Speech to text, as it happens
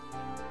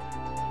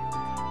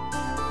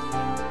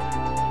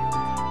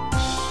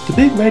The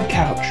Big Red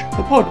Couch,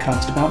 the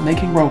podcast about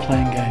making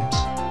role-playing games.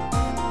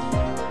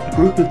 A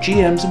group of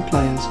GMs and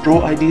players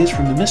draw ideas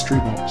from the mystery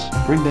box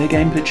and bring their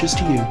game pitches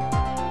to you.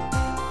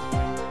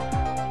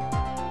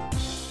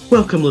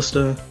 Welcome,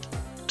 listener,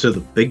 to the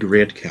Big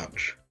Red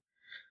Couch.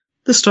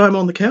 This time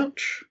on the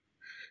couch,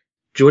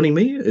 joining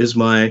me is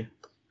my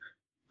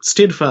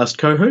steadfast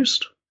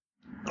co-host,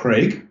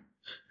 Craig.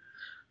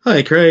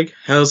 Hi, Craig.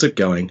 How's it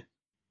going?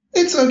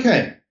 It's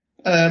okay.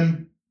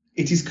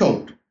 It is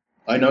cold.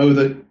 I know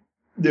that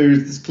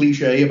there's this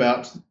cliche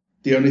about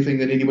the only thing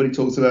that anybody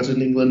talks about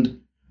in England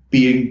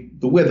being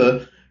the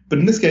weather, but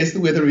in this case,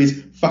 the weather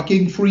is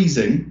fucking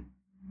freezing.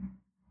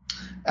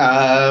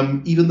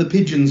 Even the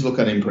pigeons look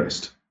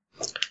unimpressed.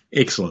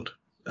 Excellent.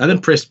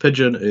 Unimpressed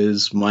pigeon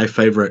is my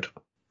favourite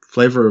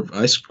flavour of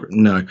ice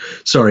cream. No,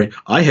 sorry,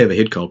 I have a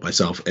head cold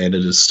myself, and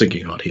it is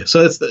stinking hot here.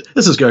 So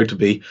this is going to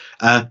be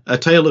a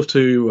tale of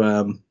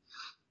two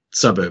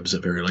suburbs,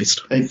 at very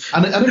least.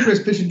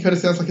 Unimpressed pigeon kind of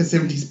sounds like a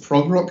 70s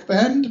prog rock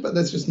band, but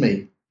that's just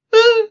me.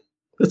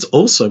 That's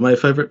also my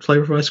favourite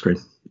flavour of ice cream.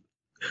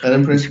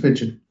 Unimpressed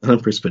pigeon.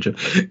 Unimpressed pigeon.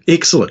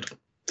 Excellent.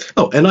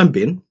 Oh, and I'm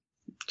Ben,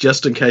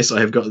 just in case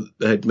I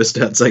had missed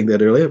out saying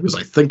that earlier, because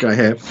I think I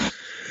have.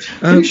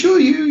 Are you sure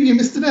you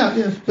missed it out?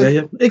 Yeah.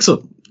 Yeah.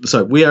 Excellent.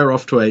 So we are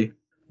off to a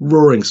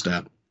roaring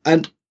start,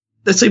 and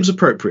that seems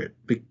appropriate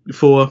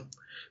for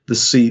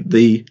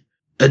the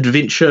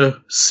adventure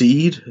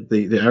seed,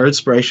 our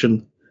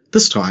inspiration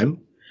this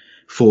time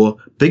for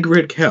Big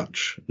Red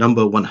Couch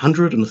number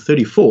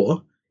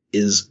 134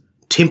 is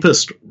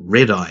Tempest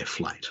Redeye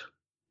Flight,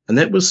 and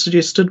that was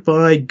suggested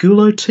by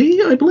Gulo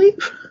T, I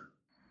believe.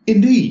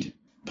 Indeed,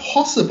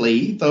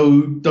 possibly,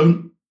 though.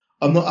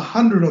 I'm not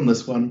 100 on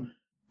this one.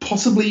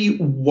 Possibly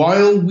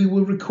while we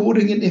were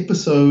recording an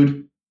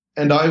episode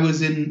and I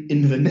was in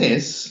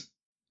Inverness,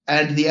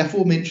 and the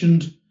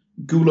aforementioned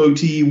Gulo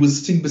T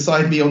was sitting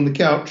beside me on the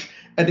couch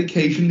and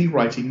occasionally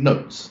writing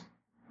notes.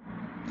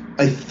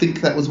 I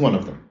think that was one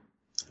of them.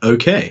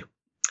 Okay.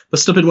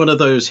 Must have been one of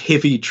those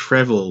heavy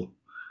travel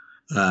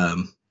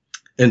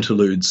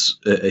interludes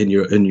in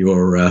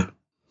your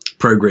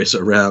progress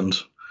around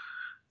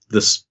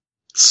this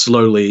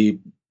slowly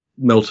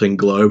melting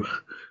globe.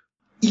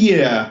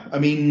 Yeah, I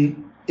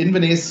mean,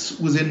 Inverness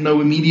was in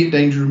no immediate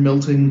danger of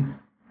melting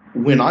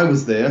when I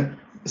was there,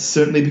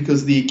 certainly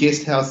because the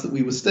guest house that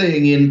we were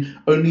staying in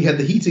only had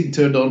the heating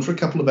turned on for a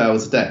couple of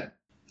hours a day.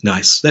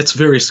 Nice. That's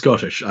very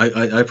Scottish. I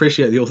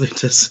appreciate the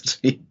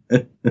authenticity.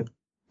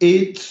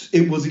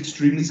 It was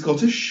extremely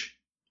Scottish,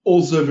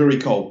 also very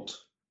cold.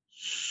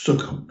 So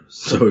cold.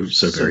 So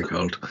very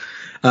cold.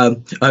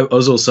 I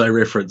was also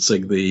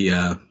referencing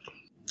the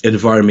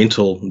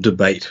environmental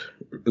debate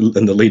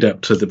in the lead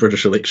up to the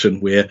British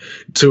election, where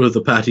two of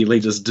the party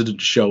leaders didn't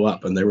show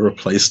up and they were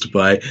replaced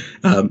by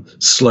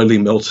slowly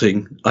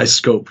melting ice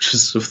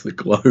sculptures of the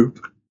globe.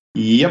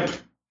 Yep.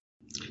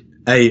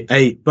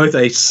 Both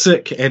a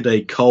sick and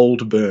a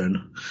cold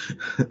burn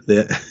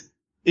there.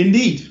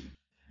 Indeed.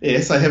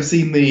 Yes, I have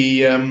seen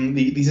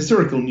these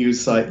historical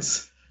news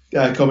sites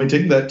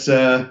commenting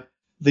that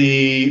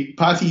the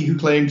party who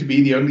claim to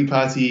be the only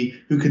party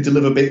who could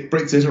deliver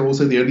Brexit are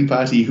also the only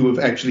party who have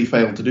actually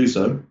failed to do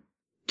so.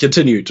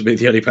 Continue to be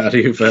the only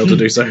party who failed to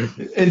do so.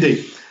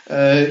 Indeed.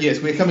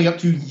 Yes, we're coming up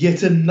to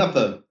yet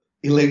another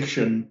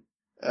election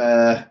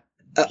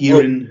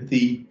here in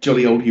the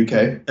jolly old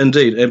UK.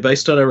 Indeed, and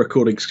based on our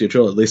recording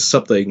schedule, unless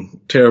something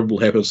terrible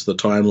happens to the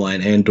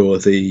timeline and or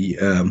the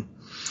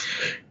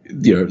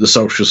the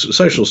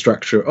social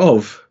structure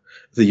of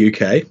the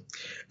UK,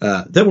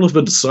 that will have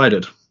been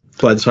decided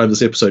by the time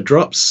this episode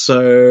drops.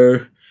 So,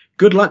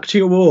 good luck to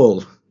you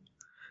all.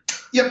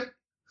 Yep.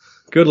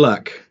 Good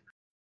luck.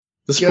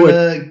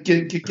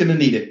 Gonna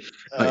need it.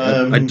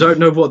 I don't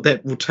know what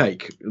that will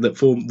take.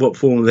 What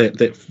form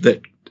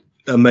that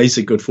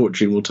amazing good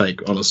fortune will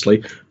take,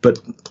 honestly. But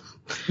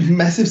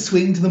massive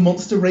swing to the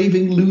monster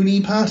raving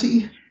loony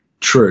party.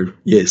 True.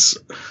 Yes.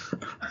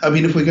 I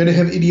mean, if we're going to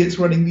have idiots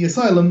running the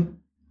asylum,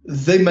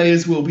 they may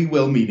as well be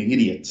well-meaning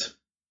idiots.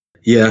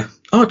 Yeah.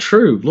 Oh,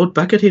 true. Lord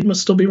Buckethead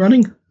must still be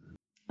running.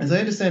 As I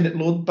understand it,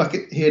 Lord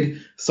Buckethead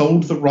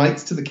sold the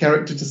rights to the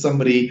character to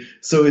somebody,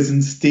 so is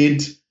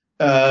instead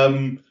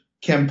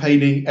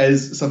campaigning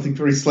as something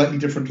very slightly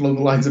different along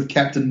the lines of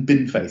Captain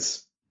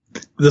Binface.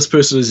 This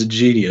person is a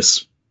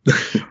genius.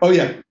 Oh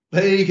yeah,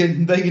 they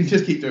can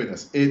just keep doing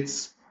this.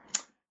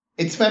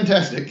 It's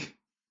fantastic.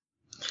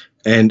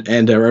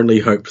 And our only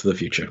hope for the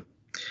future.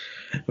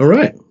 All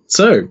right,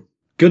 so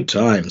good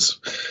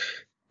times.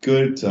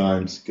 Good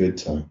times.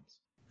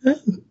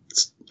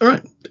 All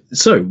right,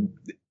 so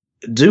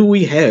do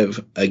we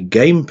have a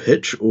game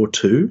pitch or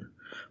two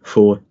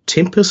for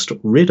Tempest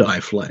Redeye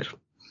Flight?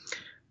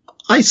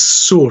 I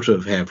sort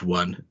of have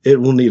one.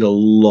 It will need a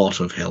lot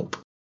of help.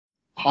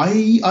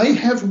 I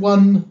have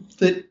one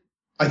that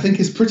I think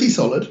is pretty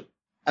solid,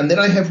 and then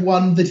I have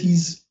one that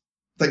is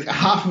like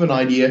half of an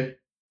idea,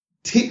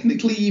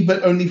 technically,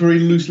 but only very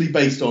loosely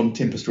based on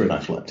Tempest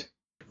Redeye Flight.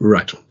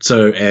 Right.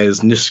 So,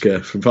 as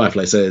Nishka from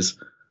Firefly says,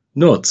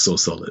 not so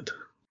solid.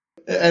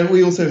 And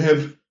we also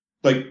have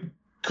like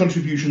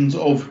contributions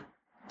of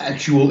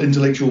actual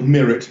intellectual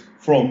merit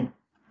from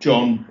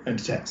John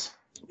and Tess.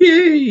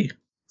 Yay!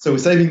 So we're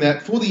saving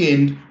that for the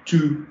end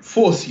to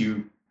force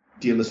you,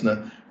 dear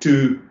listener,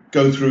 to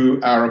go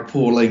through our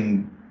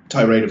appalling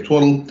tirade of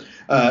twaddle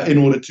in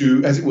order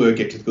to, as it were,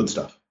 get to the good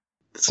stuff.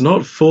 It's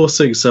not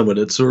forcing someone,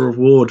 it's a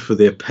reward for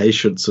their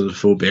patience and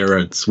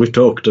forbearance. We've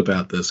talked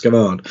about this, come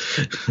on.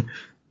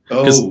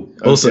 Oh,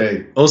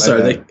 okay.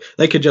 Also,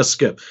 they could just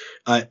skip.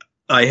 I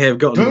have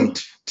gotten...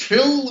 Don't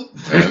tell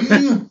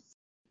them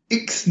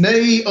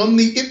ixnay on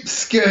the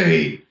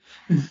ipskay.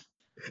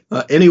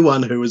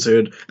 Anyone who has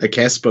heard a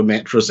Casper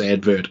mattress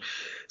advert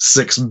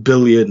 6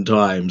 billion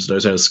times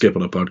knows how to skip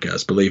on a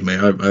podcast. Believe me,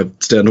 I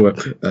stand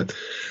to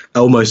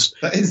almost...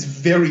 That is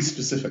very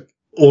specific.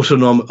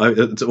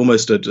 It's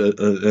almost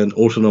an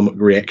autonomic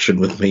reaction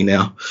with me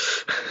now.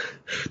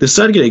 They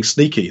started getting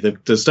sneaky.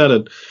 They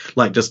started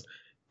just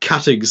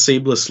cutting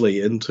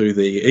seamlessly into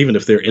even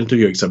if they're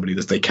interviewing somebody,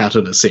 they cut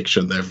in a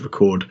section they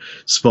record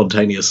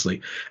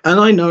spontaneously. And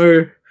I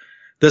know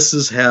this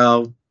is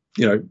how,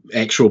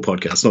 actual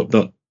podcasts,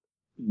 not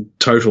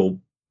total,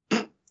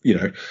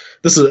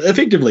 this is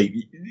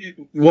effectively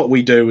what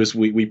we do is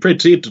we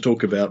pretend to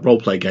talk about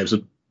role-play games.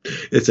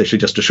 It's actually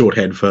just a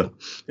shorthand for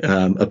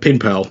a pen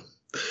pal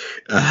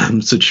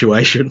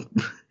situation,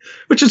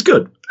 which is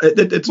good.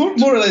 It's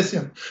more or less,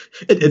 yeah.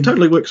 It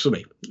totally works for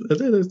me.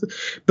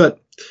 But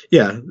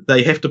yeah,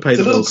 they have to pay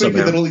the bills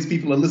somehow. It's a little creepy that all these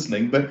people are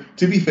listening, but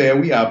to be fair,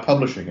 we are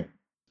publishing it.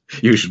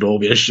 You should all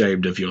be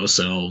ashamed of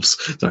yourselves.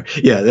 Sorry.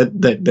 Yeah,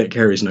 that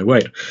carries no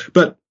weight.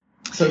 But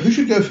so who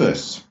should go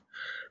first?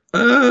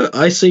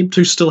 I seem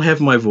to still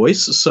have my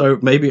voice, so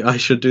maybe I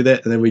should do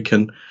that, and then we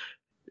can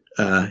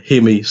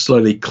hear me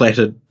slowly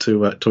clattered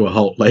to a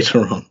halt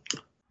later on.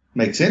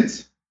 Makes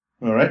sense.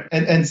 All right,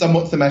 and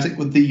somewhat thematic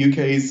with the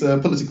UK's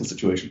political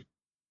situation.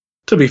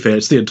 To be fair,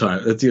 it's the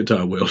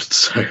entire world.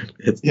 So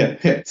it's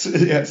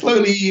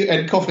slowly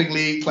and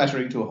coughingly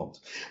clattering to a halt.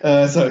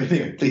 So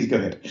anyway, please go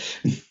ahead.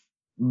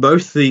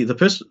 Both the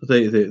person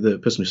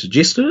who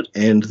suggested it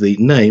and the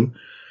name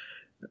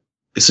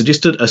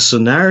suggested a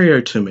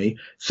scenario to me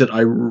that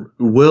I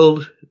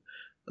will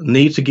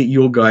need to get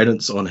your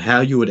guidance on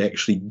how you would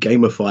actually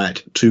gamify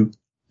it to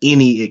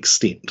any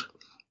extent.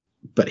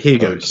 But here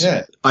goes.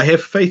 Okay. I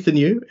have faith in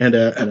you and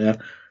our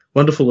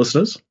wonderful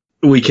listeners.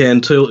 We can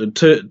turn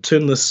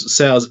this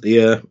sow's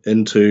ear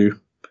into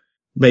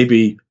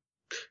maybe.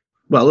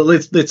 Well,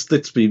 let's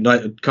be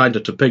kinder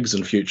to pigs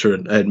in future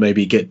and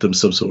maybe get them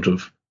some sort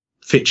of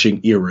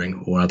fetching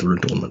earring or other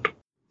adornment.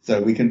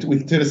 So we can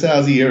turn a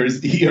sow's ear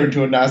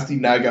into a nasty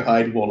naga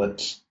hide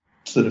wallet,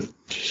 sort of.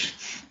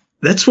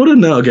 That's what a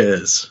naga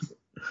is,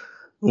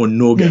 or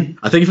noga.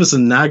 I think if it's a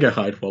naga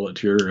hide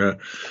wallet, you're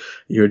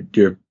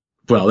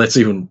well, that's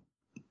even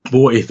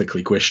more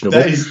ethically questionable.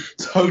 That is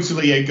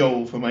totally a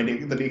goal for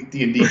the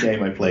D&D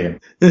game I play in.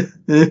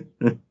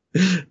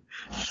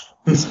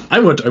 I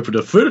want to open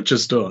a furniture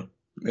store.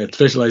 It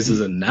specializes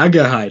in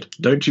naga hide.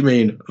 Don't you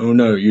mean? Oh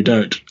no, you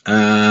don't.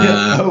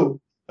 Oh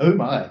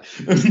my.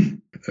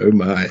 Oh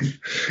my.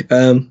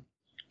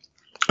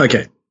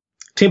 Okay.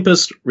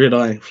 Tempest,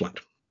 Redeye, Flight.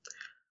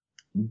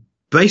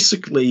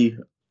 Basically,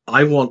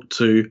 I want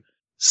to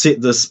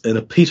set this in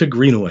a Peter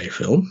Greenaway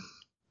film,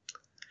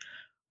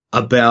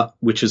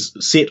 which is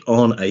set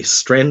on a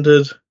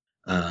stranded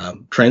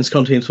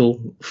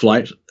transcontinental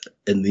flight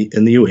in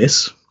the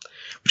US,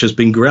 which has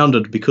been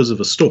grounded because of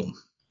a storm.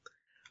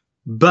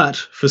 But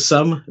for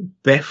some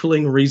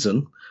baffling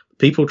reason,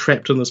 people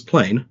trapped in this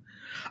plane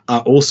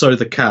are also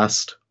the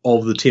cast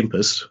of the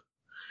Tempest,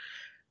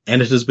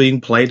 and it is being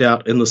played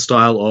out in the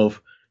style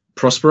of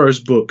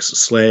Prospero's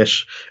books /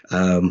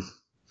 The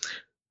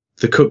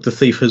Cook, the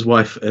Thief, His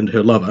Wife, and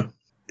Her Lover,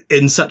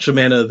 in such a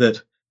manner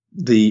that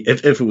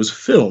if it was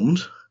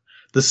filmed,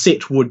 the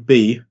set would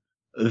be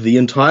the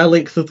entire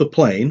length of the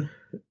plane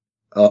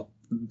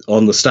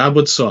on the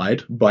starboard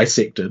side,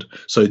 bisected,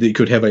 so that you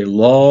could have a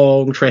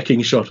long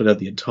tracking shot of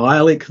the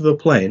entire length of the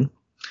plane.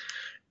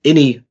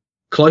 Any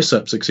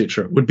close-ups,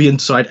 etc., would be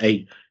inside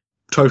a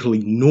totally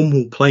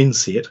normal plane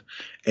set,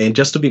 and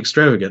just to be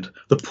extravagant,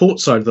 the port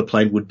side of the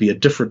plane would be a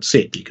different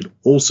set. You could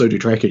also do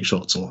tracking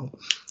shots along.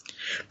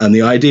 And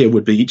the idea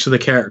would be each of the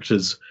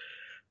characters,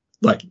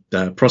 like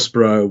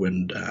Prospero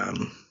and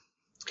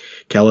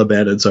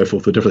Caliban and so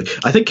forth, were different.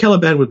 I think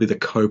Caliban would be the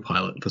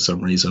co-pilot for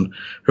some reason,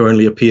 who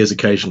only appears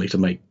occasionally to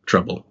make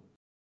trouble.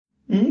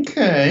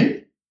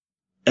 Okay.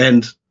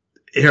 And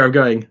here I'm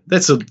going,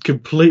 that's a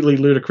completely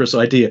ludicrous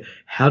idea.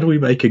 How do we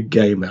make a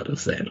game out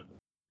of that?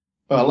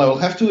 Well, I will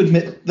have to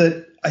admit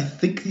that I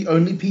think the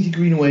only Peter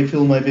Greenaway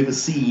film I've ever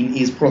seen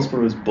is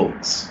Prospero's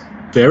books.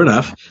 Fair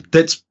enough.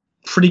 That's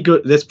pretty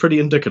good. That's pretty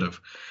indicative.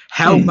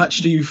 How much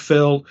do you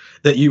feel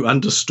that you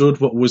understood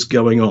what was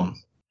going on?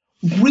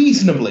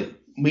 Reasonably.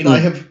 I mean, I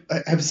have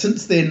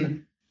since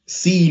then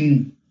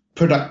seen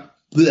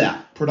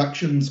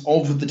productions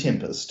of The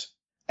Tempest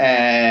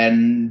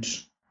and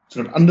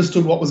sort of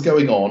understood what was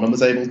going on and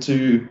was able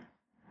to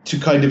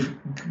kind of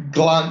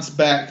glance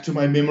back to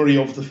my memory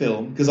of the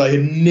film, because I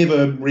had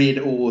never read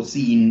or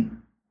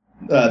seen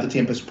The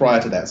Tempest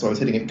prior to that, so I was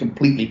hitting it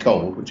completely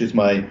cold, which is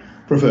my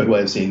preferred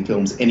way of seeing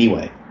films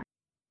anyway.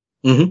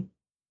 Mm-hmm.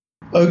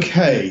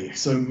 Okay,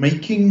 so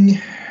making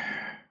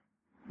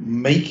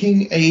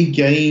a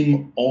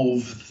game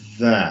of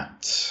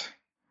that,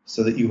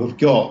 so that you have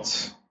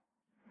got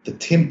the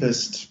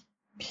Tempest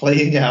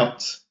playing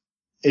out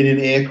in an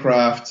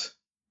aircraft,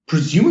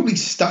 presumably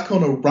stuck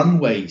on a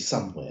runway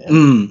somewhere, or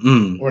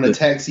in a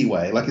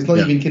taxiway. Like, it's not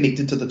even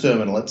connected to the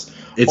terminal. It's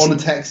on a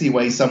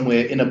taxiway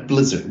somewhere in a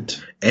blizzard.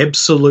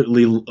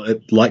 Absolutely,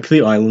 like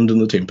the island in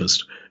the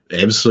Tempest,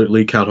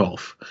 absolutely cut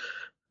off.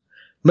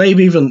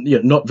 Maybe even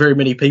not very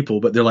many people,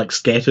 but they're like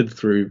scattered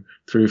through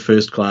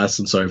first class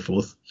and so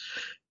forth.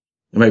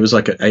 Maybe it was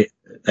like a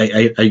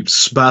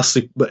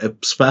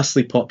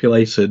sparsely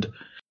populated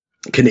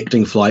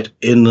connecting flight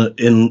in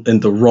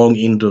the wrong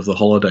end of the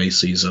holiday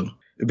season.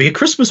 It'd be a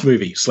Christmas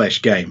movie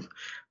 / game.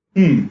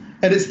 And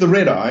it's the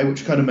Redeye,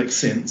 which kind of makes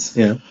sense.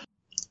 Yeah.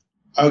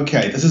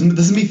 Okay, this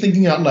is me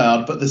thinking out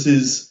loud, but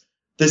this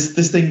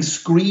thing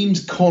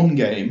screams con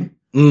game,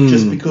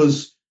 just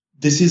because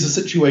this is a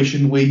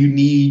situation where you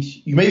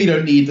maybe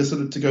don't need the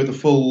sort of to go the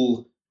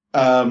full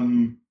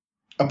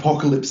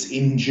apocalypse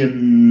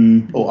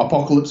engine or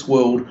apocalypse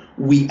world.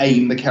 We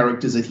aim the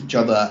characters at each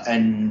other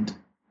and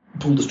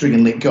pull the string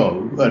and let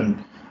go.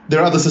 And there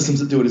are other systems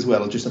that do it as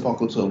well. Just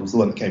Apocalypse World was the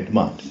one that came to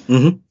mind.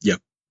 Mm-hmm. Yeah.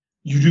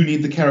 You do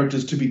need the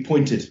characters to be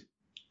pointed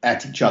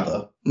at each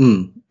other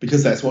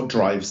because that's what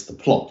drives the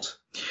plot.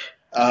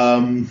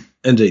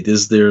 Indeed,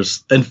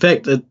 there's in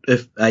fact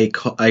if a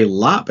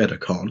LARP at a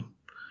con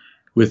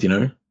with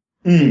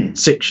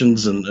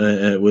sections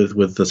and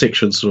with the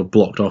sections sort of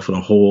blocked off in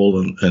a hall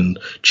and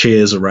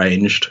chairs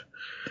arranged,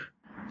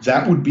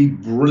 that would be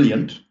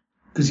brilliant.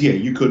 Because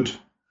you could.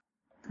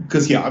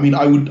 Because I mean,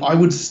 I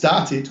would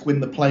start it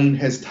when the plane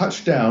has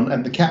touched down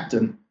and the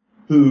captain,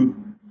 who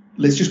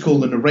let's just call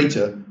the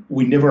narrator,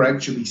 we never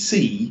actually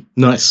see.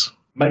 Nice.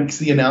 Makes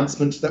the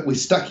announcement that we're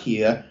stuck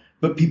here,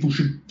 but people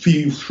should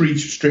feel free to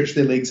stretch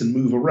their legs and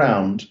move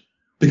around,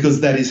 because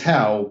that is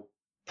how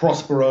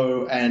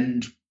Prospero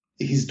and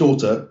his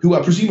daughter, who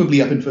are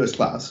presumably up in first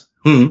class,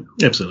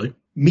 absolutely,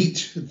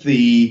 meet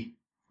the.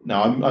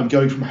 Now I'm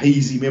going from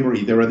hazy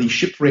memory. There are these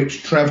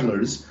shipwrecked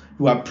travelers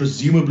who are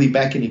presumably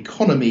back in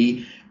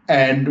economy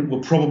and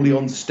were probably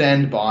on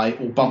standby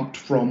or bumped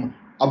from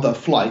other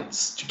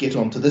flights to get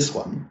onto this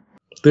one.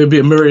 There'd be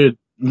a myriad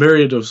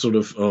of sort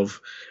of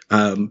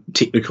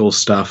technical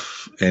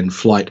stuff and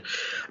flight.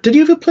 Did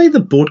you ever play the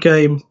board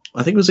game?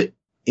 I think it was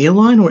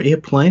Airline or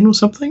Airplane or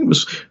something. It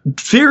was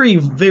very,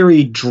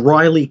 very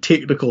dryly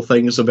technical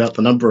things about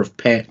the number of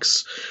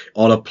packs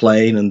on a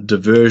plane and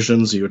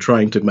diversions. You were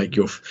trying to make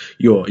your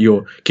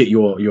little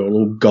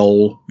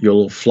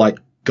flight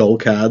goal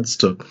cards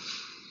to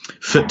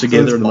fit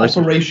together in the most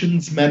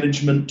operations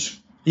management.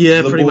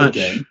 Yeah, pretty much.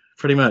 Game.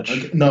 Pretty much.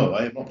 Okay. No,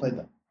 I have not played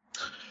that.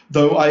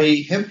 Though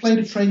I have played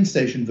a train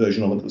station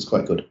version of it that was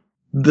quite good.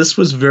 This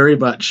was very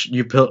much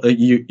you picked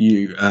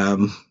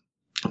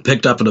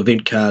up an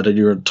event card and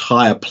your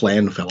entire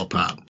plan fell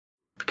apart.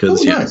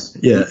 Because nice.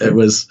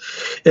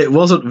 It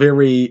wasn't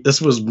very.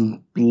 This was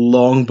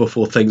long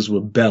before things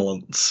were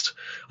balanced.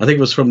 I think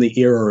it was from the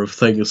era of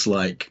things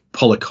like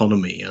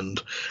polyconomy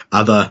and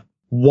other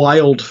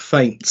wild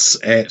feints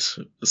at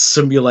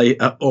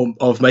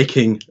of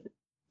making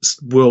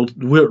real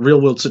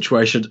world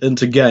situations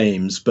into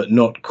games, but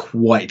not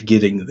quite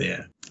getting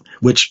there.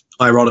 Which,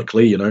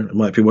 ironically, it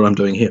might be what I'm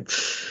doing here.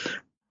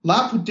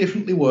 LARP would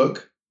definitely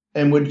work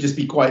and would just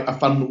be quite a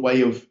fun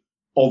way of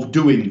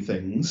doing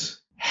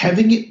things.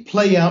 Having it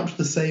play out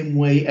the same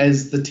way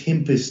as the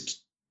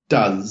Tempest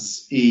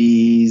does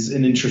is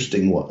an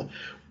interesting one.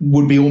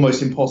 Would be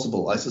almost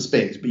impossible, I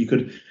suspect, but you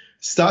could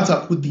start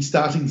up with the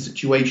starting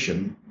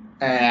situation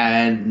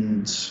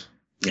and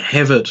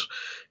have it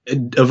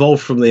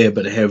evolve from there,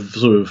 but have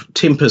sort of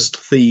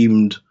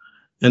Tempest-themed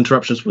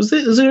interruptions.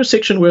 Is there a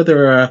section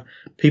where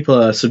people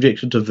are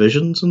subjected to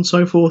visions and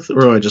so forth,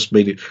 or am I just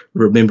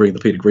remembering the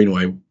Peter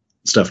Greenaway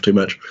stuff too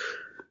much?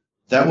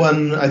 That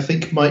one, I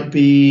think, might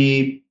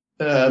be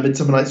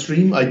Midsummer Night's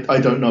Dream. I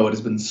don't know. It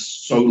has been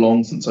so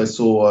long since I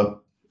saw.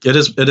 It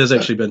has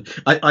actually been.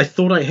 I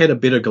thought I had a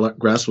better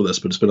grasp of this,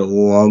 but it's been a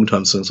long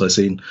time since I've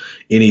seen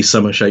any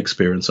Summer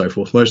Shakespeare and so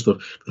forth. Most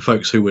of the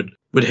folks who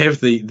would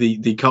have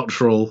the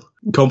cultural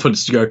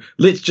confidence to go,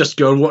 let's just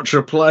go and watch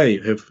a play,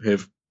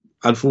 have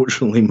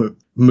unfortunately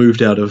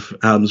moved out of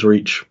arm's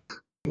reach.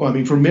 Well, I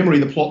mean, from memory,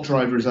 the plot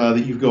drivers are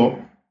that you've got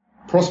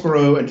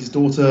Prospero and his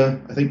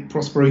daughter. I think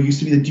Prospero used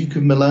to be the Duke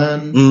of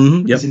Milan.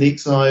 Mm-hmm, yep. He's in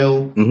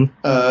exile.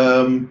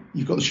 Mm-hmm.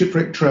 You've got the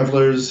shipwrecked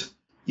travelers.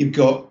 You've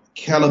got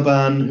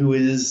Caliban, who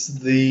is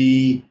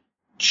the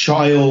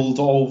child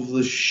of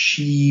the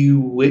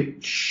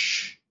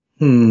she-witch,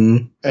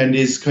 and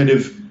is kind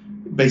of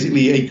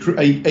basically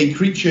a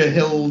creature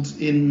held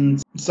in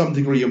some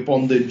degree of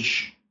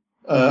bondage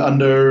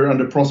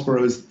under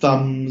Prospero's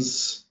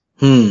thumbs.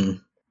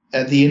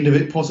 At the end of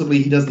it,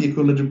 possibly he does the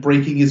equivalent of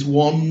breaking his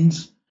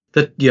wand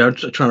That I'm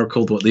trying to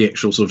recall what the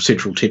actual sort of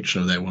central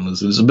tension of that one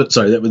is. It was a bit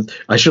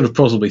I should have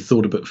possibly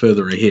thought a bit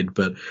further ahead,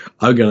 but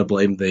I'm going to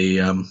blame the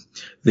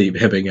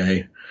having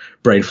a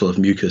brain full of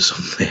mucus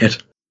on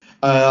that.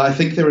 I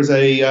think there is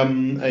a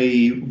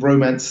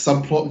romance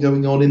subplot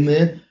going on in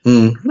there.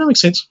 That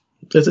makes sense.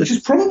 Which is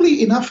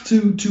probably enough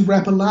to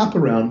wrap a lap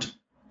around,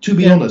 to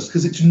be honest,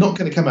 because it's not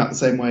going to come out the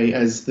same way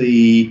as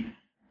the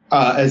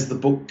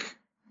book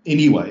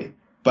anyway.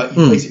 But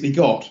you've basically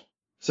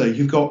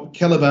you've got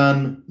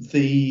Caliban,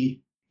 the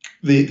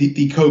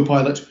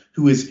co-pilot,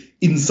 who is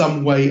in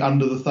some way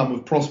under the thumb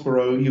of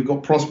Prospero. You've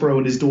got Prospero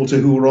and his daughter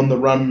who are on the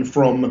run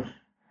from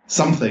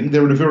something.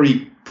 They're in a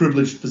very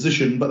privileged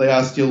position, but they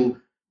are still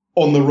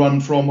on the run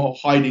from or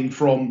hiding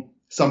from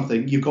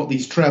something. You've got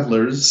these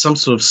travelers. Some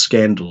sort of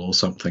scandal or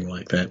something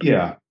like that.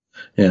 Yeah.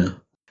 Yeah.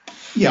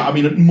 Yeah, I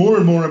mean, more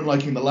and more I'm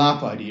liking the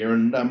LARP idea,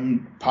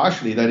 and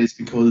partially that is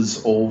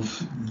because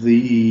of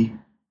the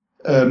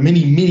many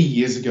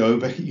years ago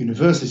back at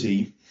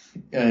university,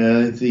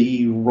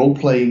 the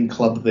role-playing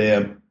club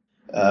there,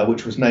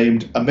 which was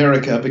named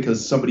America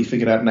because somebody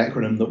figured out an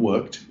acronym that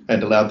worked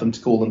and allowed them to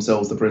call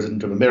themselves the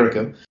President of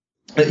America.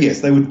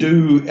 Yes, they would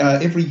do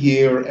every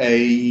year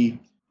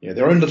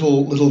their own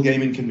little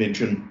gaming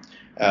convention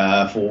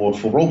for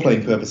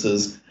role-playing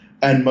purposes,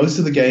 and most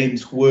of the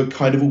games were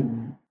kind of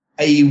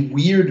a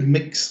weird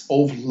mix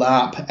of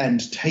LARP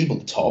and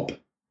tabletop,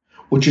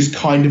 which is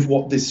kind of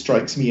what this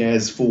strikes me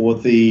as for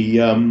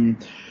the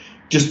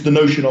just the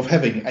notion of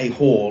having a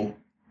hall,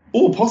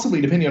 or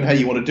possibly, depending on how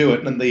you want to do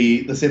it, and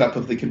the setup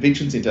of the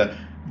convention center,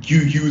 you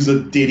use a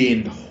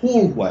dead-end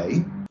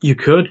hallway. You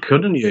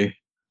couldn't you?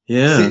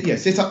 Yeah.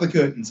 Set up the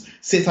curtains,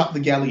 set up the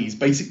galleys,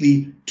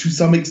 basically to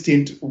some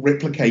extent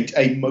replicate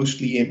a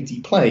mostly empty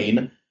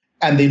plane,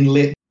 and then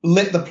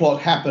let the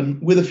plot happen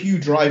with a few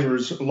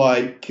drivers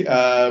like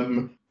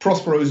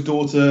Prospero's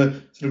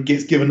daughter sort of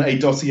gets given a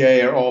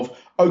dossier of,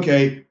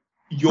 okay,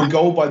 your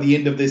goal by the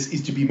end of this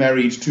is to be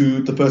married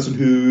to the person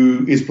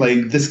who is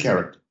playing this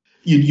character.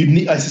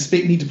 You I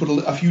suspect, need to put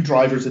a few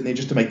drivers in there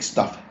just to make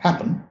stuff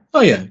happen.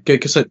 Oh yeah,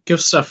 because it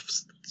gives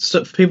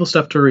people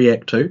stuff to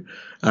react to,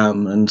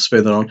 and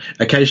spur that on.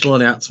 Occasional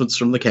announcements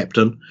from the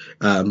captain.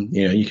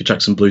 You could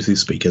chuck some Bluetooth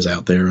speakers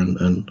out there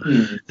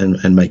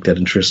and make that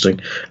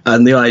interesting.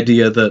 And the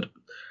idea that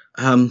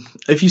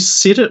if you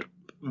set it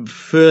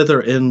further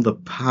in the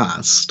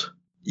past,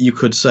 you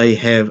could say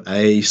have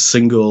a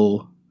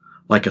single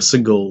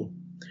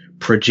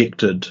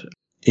projected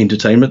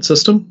entertainment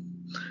system,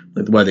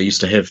 like the way they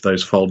used to have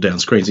those fold down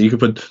screens. You could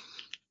put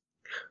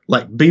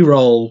like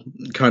B-roll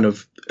kind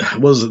of,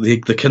 was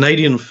it the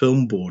Canadian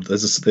Film Board?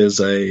 There's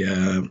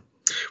a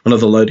one of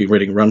the Loading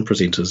Reading Run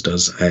presenters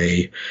does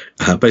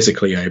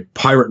basically a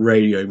pirate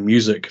radio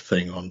music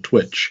thing on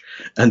Twitch,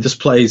 and this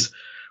plays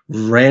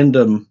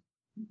random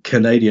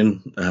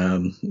Canadian,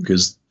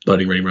 because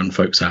Loading Reading Run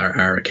folks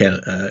are a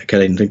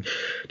Canadian thing,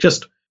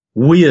 just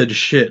weird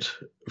shit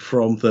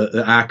from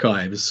the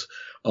archives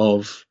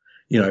of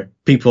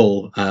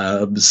people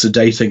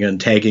sedating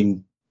and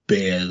tagging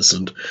bears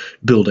and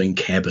building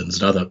cabins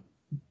and other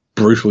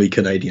brutally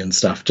Canadian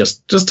stuff,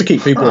 just to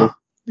keep people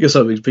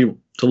people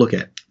to look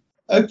at.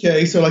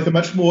 Okay, so like a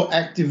much more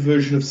active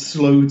version of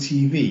slow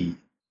TV.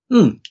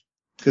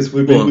 Because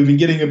we've been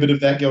getting a bit of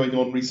that going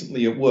on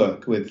recently at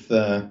work with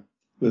a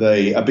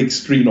big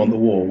screen on the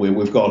wall where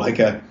we've got like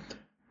a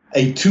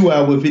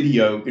 2-hour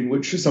video in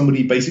which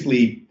somebody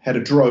basically had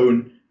a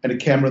drone and a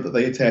camera that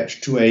they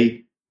attached to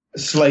a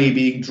sleigh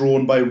being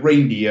drawn by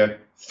reindeer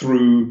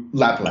through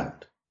Lapland.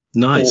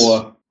 Nice.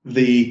 Or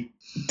the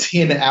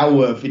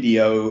 10-hour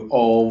video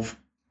of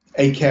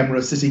a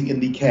camera sitting in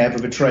the cab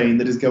of a train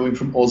that is going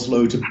from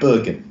Oslo to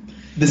Bergen.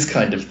 This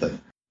kind of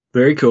thing.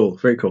 Very cool.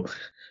 Very cool.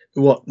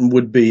 What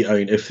would be,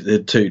 if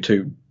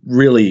to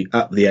really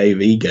up the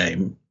AV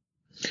game,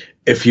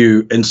 if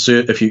you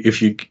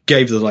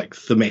gave the like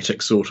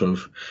thematic sort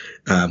of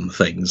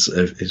things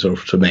sort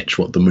of to match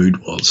what the mood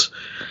was,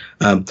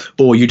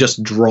 or you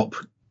just drop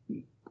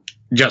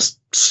just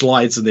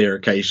slides in there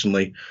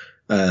occasionally,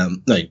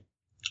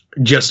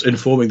 just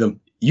informing them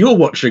you're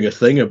watching a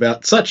thing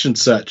about such and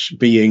such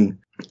being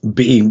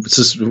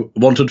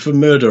wanted for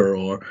murder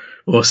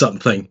or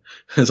something.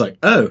 It's like,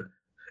 oh,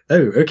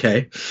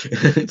 okay.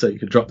 So you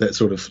could drop that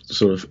sort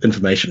of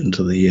information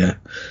into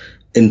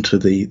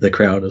the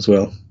crowd as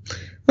well.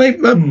 But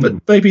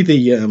maybe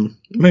the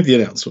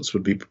announcements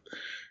would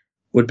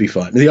be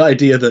fine. The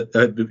idea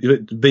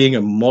that being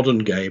a modern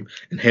game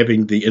and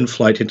having the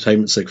in-flight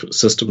entertainment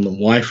system and the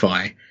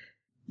Wi-Fi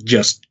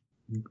just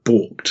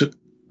balked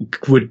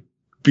would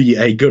be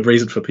a good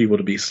reason for people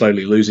to be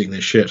slowly losing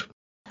their shit.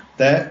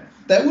 That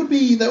would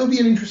be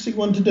an interesting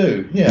one to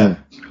do. Yeah.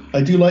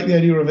 I do like the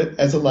idea of it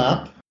as a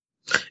lap.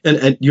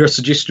 And your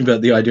suggestion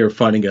about the idea of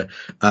finding a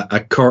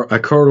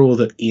corridor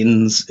that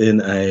ends in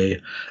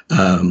a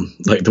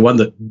like the one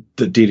that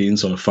dead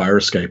ends on a fire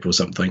escape or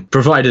something,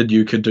 provided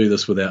you could do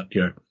this without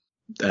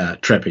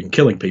trapping,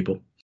 killing people.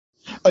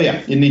 Oh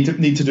yeah, you need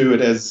to do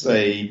it as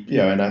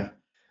in a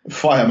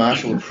fire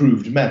marshal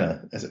approved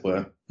manner, as it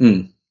were.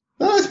 No,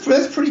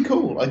 that's pretty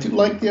cool. I do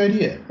like the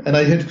idea. And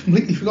I had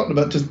completely forgotten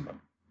about just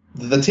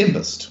the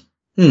Tempest.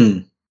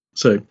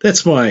 So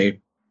that's my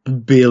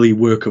barely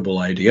workable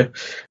idea.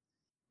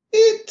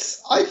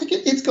 I think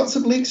it's got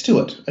some legs to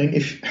it. I mean,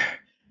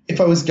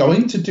 if I was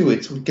going to do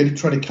it, we're going to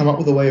try to come up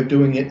with a way of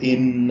doing it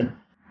in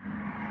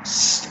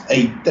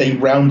a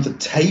round the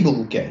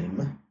table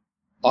game,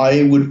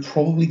 I would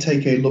probably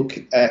take a look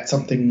at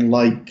something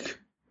like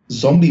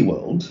Zombie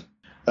World,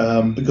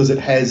 because it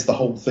has the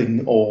whole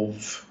thing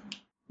of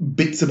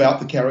bits about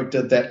the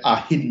character that are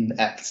hidden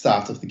at the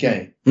start of the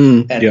game,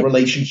 and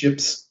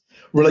relationships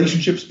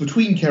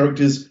between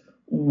characters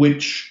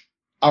which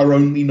are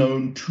only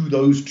known to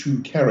those two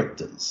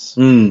characters.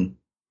 You'd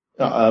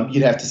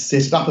have to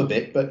set it up a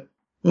bit, but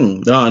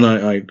no, and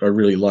I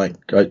really like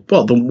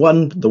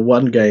the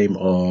one game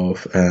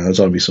of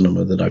Zombie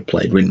Cinema that I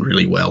played went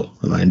really well,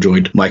 and I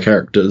enjoyed my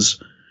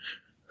character's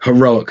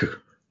heroic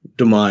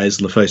demise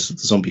in the face of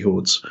the zombie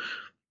hordes,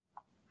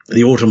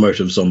 the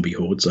automotive zombie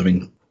hordes. I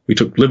mean, we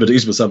took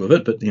liberties with some of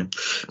it, but yeah,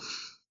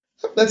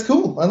 that's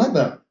cool. I like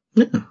that.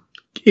 Yeah,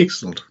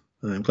 excellent.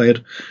 I'm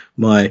glad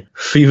my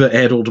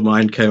fever-addled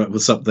mind came up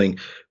with something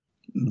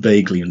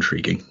vaguely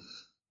intriguing.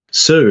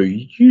 So,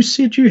 you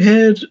said you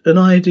had an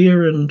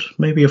idea and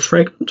maybe a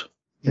fragment?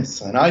 Yes,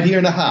 an idea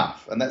and a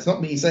half. And that's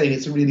not me saying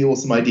it's a really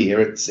awesome idea,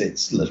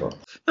 it's literal.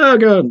 Oh,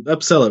 go on,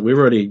 upsell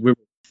it.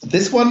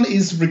 This one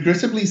is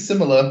regrettably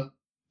similar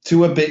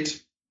to a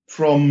bit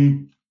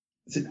from,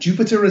 is it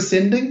Jupiter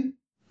Ascending?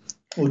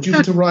 Or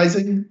Jupiter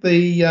Rising?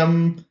 The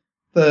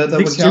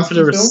Wachowski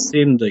Jupiter film?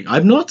 Ascending.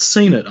 I've not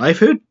seen it. I've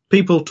heard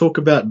people talk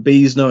about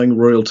bees knowing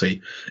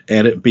royalty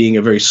and it being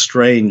a very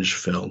strange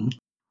film.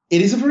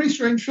 It is a very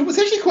strange film. It's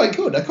actually quite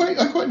good. I quite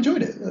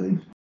enjoyed it.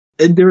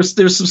 And there's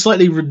some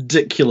slightly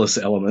ridiculous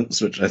elements,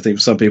 which I think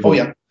some people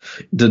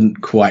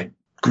didn't quite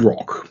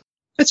grok.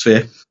 That's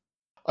fair.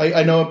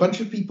 I know a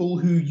bunch of people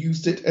who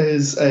used it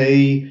as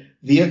a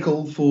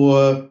vehicle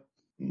for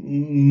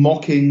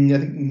mocking, I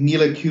think,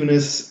 Mila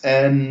Kunis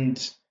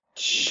and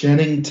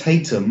Channing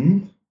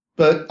Tatum,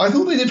 but I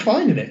thought they did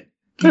fine in it.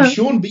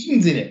 Sean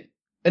Bean's in it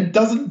and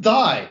doesn't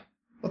die.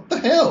 What the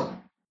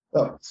hell?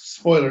 Oh,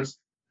 spoilers.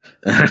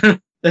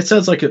 That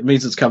sounds like it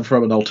means it's come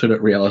from an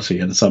alternate reality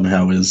and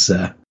somehow is...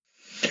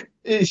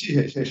 It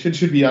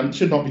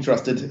should not be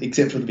trusted,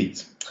 except for the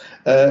beats.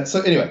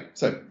 So anyway,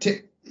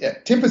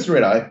 Tempest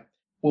Redeye.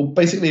 Well,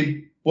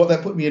 basically, what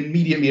that put me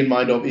immediately in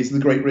mind of is the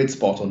Great Red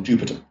Spot on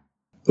Jupiter.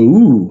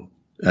 Ooh,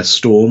 a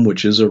storm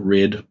which is a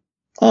red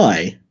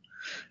eye.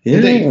 Yeah,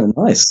 indeed.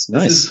 Nice.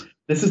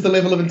 This is the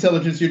level of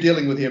intelligence you're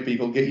dealing with here,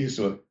 people. Get used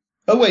to it.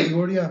 Oh, wait, you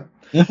already are.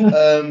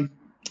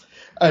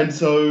 And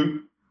so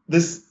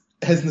this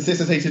has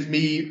necessitated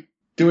me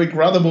doing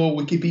rather more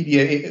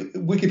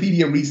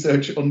Wikipedia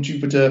research on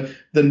Jupiter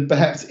than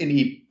perhaps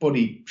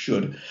anybody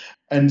should.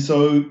 And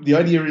so the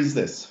idea is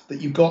this,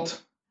 that you've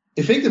got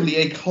effectively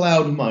a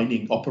cloud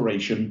mining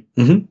operation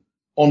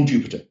on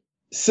Jupiter.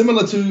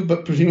 Similar to,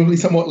 but presumably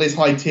somewhat less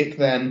high-tech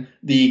than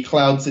the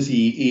Cloud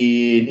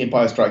City in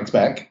Empire Strikes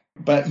Back.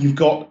 But you've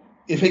got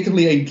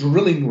effectively a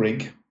drilling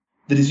rig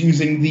that is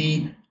using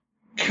the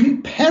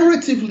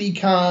comparatively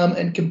calm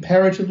and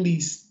comparatively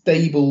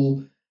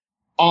stable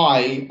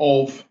eye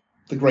of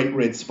the Great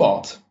Red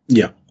Spot.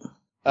 Yeah.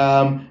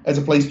 As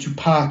a place to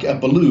park a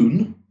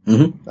balloon,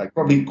 like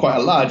probably quite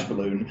a large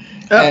balloon,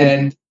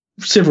 and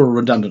several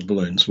redundant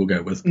balloons we'll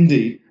go with.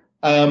 Indeed.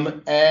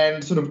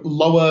 And sort of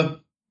lower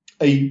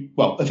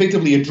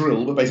effectively a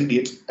drill, but basically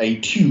it's a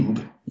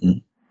tube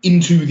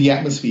into the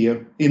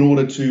atmosphere in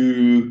order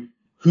to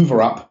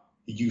hoover up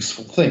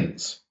useful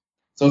things.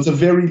 So it's a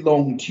very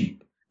long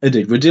tube.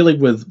 Indeed. We're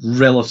dealing with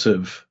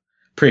relative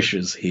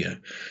pressures here.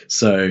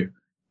 So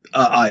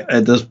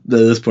at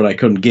this point, I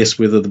couldn't guess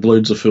whether the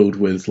balloons are filled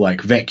with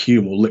like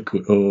vacuum or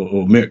liquid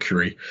or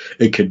mercury.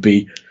 It could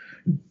be,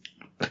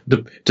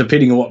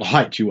 depending on what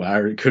height you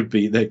are, it could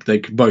be they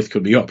both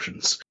could be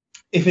options.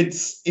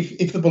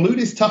 If the balloon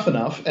is tough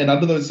enough, and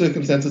under those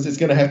circumstances, it's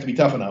going to have to be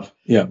tough enough.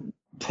 Yeah.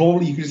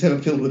 Probably you could just have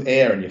it filled with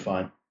air, and you're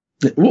fine.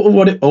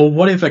 Or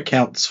whatever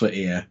counts for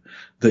air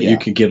that you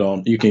can get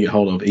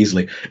hold of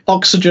easily.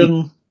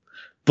 Oxygen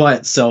by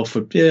itself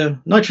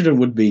nitrogen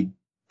would be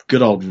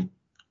good old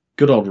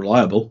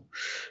reliable,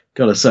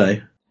 gotta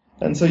say.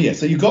 And so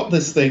so you got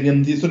this thing,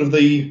 and the sort of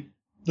the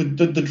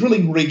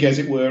drilling rig, as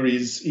it were,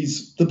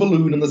 is the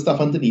balloon and the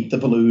stuff underneath the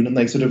balloon, and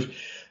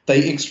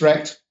they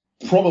extract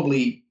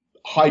probably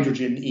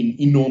hydrogen in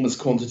enormous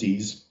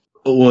quantities.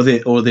 Or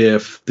they're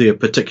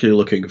particularly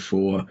looking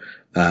for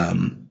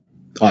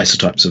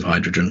isotopes of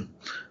hydrogen.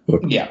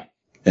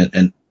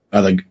 And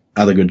other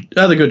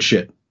good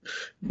shit.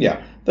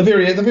 Yeah. The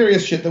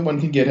various shit that one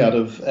can get out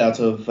of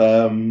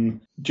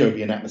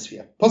Jovian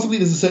atmosphere. Possibly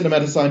there's a certain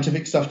amount of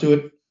scientific stuff to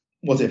it.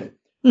 Whatever.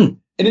 In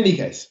any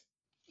case,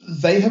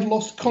 they have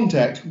lost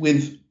contact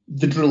with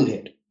the drill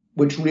head,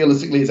 which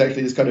realistically is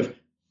actually this kind of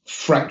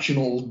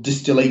fractional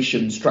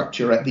distillation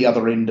structure at the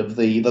other end of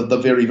the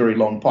very, very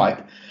long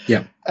pipe.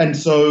 Yeah. And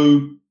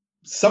so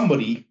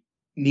somebody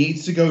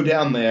needs to go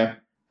down there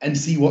and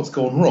see what's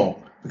gone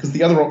wrong, because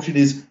the other option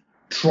is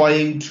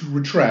trying to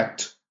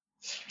retract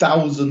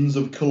thousands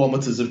of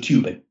kilometers of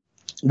tubing.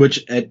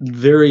 Which, at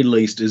very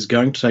least, is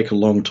going to take a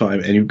long time,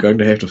 and you're going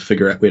to have to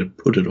figure out where to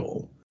put it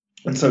all.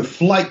 And so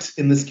flight,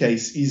 in this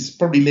case, is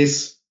probably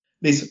less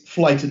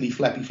flight in the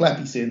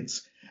flappy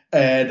sense,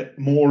 and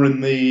more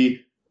in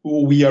the,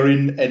 we are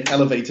in an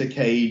elevator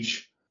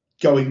cage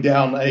going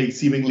down a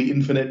seemingly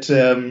infinite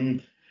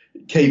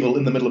cable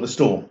in the middle of a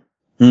storm.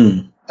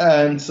 Mm.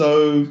 And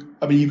so,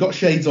 I mean, you've got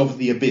shades of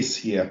the abyss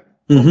here,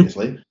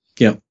 obviously.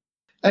 Yeah.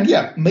 And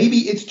yeah, maybe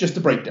it's just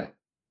a breakdown,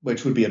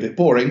 which would be a bit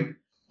boring.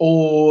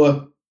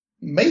 Or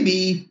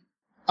maybe,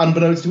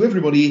 unbeknownst to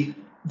everybody,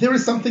 there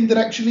is something that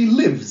actually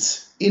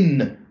lives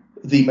in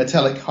the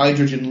metallic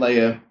hydrogen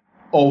layer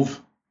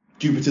of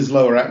Jupiter's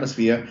lower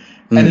atmosphere,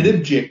 and it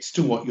objects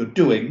to what you're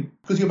doing,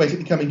 because you're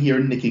basically coming here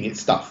and nicking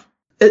its stuff.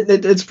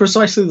 It's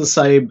precisely the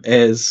same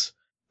as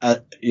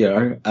a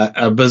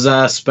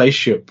bizarre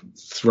spaceship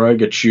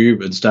throwing a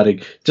tube and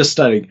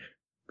starting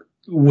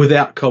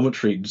without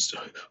commentary, just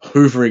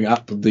hoovering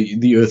up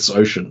the Earth's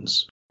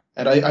oceans.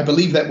 And I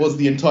believe that was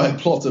the entire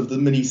plot of the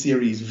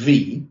miniseries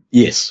V.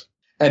 Yes.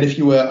 And if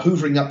you were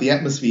hoovering up the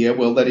atmosphere,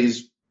 well, that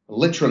is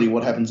literally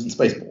what happens in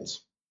Spaceballs.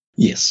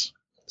 Yes.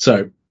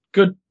 So,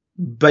 good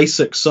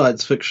basic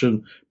science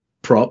fiction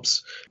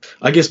props.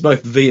 I guess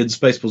both V and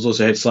Spaceballs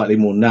also had slightly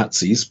more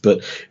Nazis,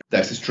 but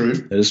that is true.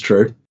 That is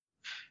true.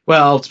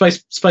 Well,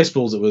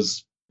 Spaceballs, it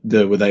was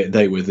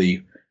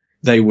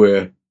they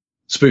were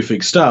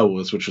spoofing Star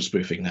Wars, which was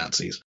spoofing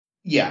Nazis.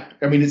 Yeah,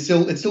 I mean it's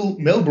still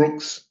Mel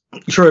Brooks.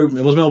 True,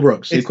 it was Mel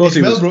Brooks. Of course,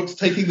 Mel Brooks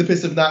taking the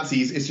piss of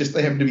Nazis. It's just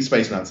they happen to be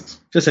space Nazis.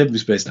 Just happen to be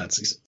space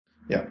Nazis.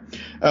 Yeah,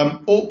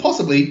 or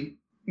possibly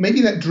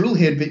maybe that drill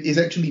head bit is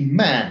actually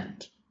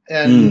manned,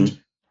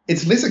 and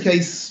it's less a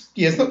case.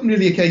 Yeah, it's not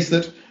really a case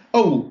that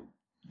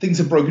things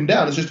have broken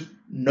down. It's just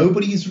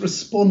nobody's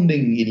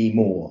responding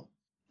anymore.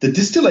 The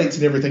distillates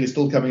and everything is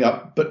still coming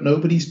up, but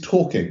nobody's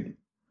talking.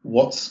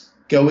 What's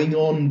going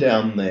on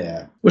down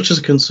there? Which is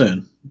a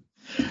concern.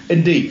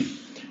 Indeed.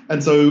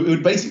 And so it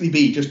would basically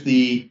be just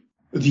the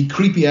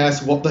creepy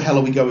ass what the hell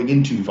are we going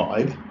into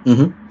vibe.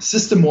 Mm-hmm.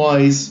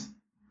 System-wise,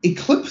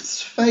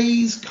 Eclipse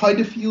phase kind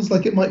of feels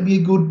like it might be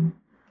a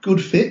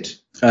good fit.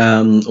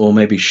 Or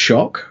maybe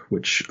Shock,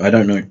 which I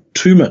don't know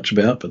too much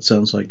about, but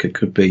sounds like it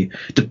could be,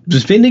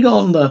 depending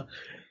on the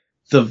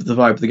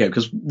vibe of the game.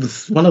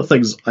 Because one of the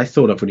things I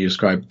thought of when you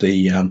described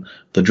the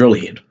drill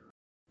head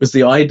was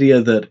the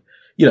idea that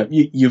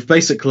you've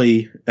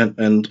basically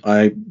and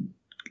I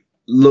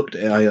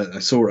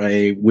saw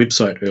a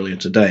website earlier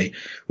today,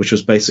 which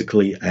was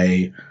basically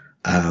a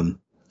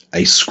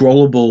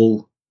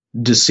scrollable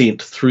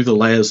descent through the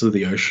layers of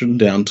the ocean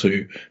down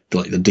to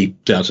the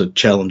deep, down to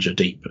Challenger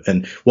Deep,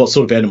 and what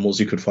sort of animals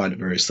you could find at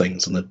various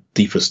things in the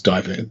deepest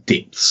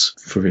depths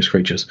for various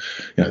creatures.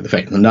 The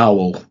fact that the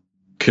narwhal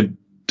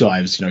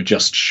dives,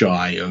 just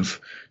shy of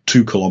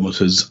 2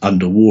 kilometers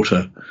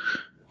underwater,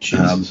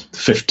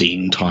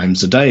 15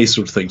 times a day,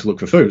 sort of thing, to look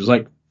for food. It's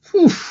like,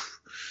 whew.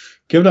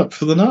 Give it up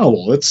for the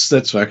narwhal.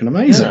 That's fucking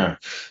amazing.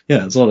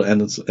 Yeah, it's a lot of,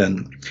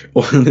 and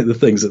one of the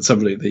things that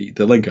somebody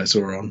the link I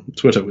saw on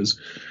Twitter was,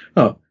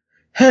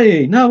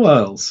 hey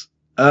narwhals,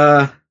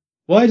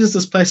 why does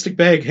this plastic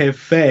bag have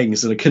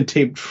fangs and a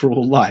contempt for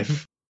all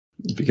life?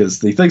 Because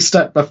the things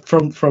start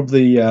from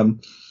the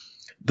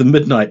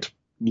midnight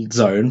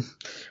zone,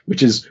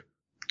 which is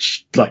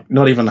like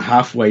not even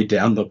halfway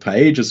down the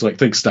page. It's like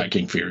things start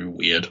getting very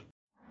weird.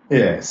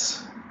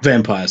 Yes.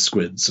 Vampire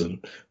squids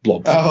and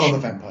blobfish. Oh, the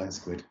vampire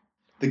squid.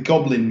 The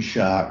goblin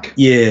shark.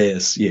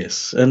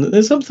 Yes. And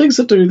there's some things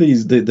that do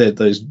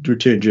those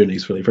return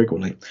journeys fairly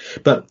frequently.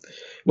 But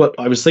what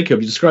I was thinking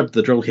of, you described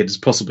the drill head as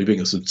possibly being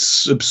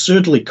this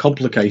absurdly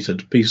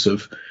complicated piece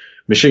of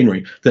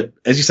machinery that,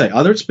 as you say,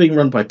 either it's being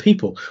run by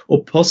people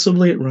or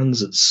possibly it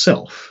runs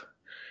itself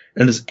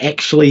and is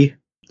actually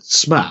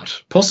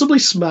smart, possibly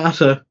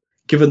smarter,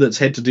 given that it's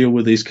had to deal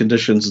with these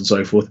conditions and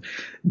so forth,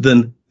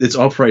 than its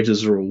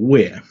operators are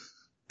aware.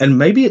 And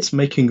maybe it's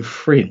making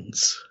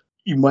friends.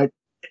 You might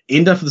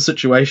end up in the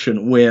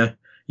situation where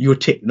your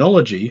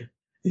technology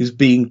is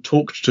being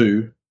talked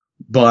to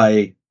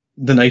by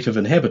the native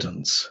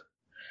inhabitants.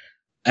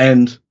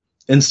 And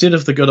instead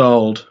of the good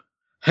old,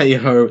 hey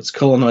ho, it's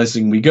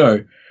colonizing, we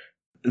go,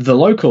 the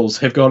locals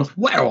have gone,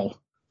 wow,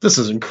 this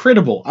is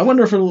incredible. I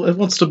wonder if it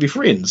wants to be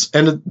friends.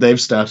 And they've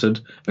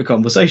started a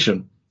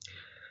conversation.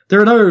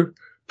 There are no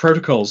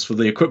protocols for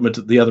the equipment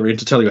at the other end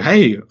to tell you,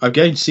 hey, I've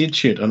gained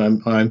sentient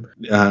and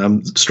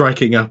I'm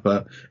striking up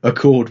a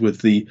chord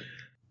with the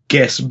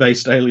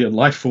gas-based alien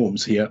life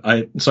forms here.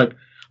 It's like,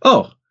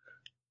 oh,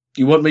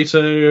 you want me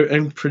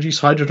to produce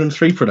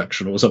hydrogen-3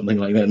 production or something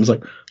like that? And it's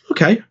like,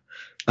 okay,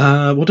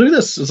 we'll do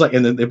this. It's like,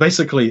 and then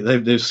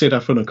they've set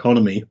up an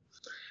economy.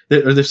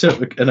 They've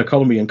set up an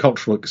economy and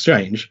cultural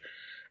exchange,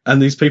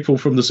 and these people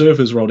from the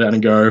servers roll down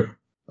and go,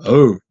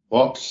 oh,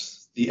 what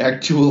the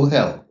actual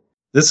hell?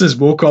 This is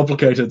more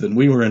complicated than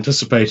we were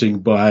anticipating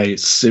by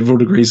several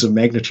degrees of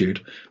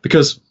magnitude,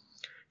 because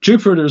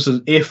Jupiter is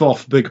an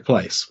F-off big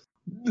place.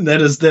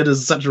 That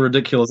is such a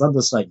ridiculous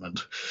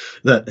understatement.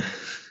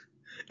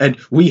 And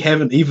we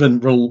haven't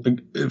even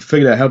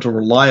figured out how to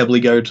reliably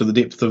go to the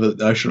depth of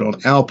the ocean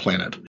on our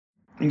planet.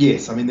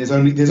 Yes, I mean there's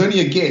only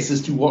a guess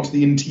as to what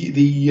the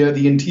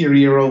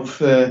interior of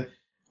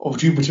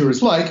Jupiter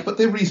is like, but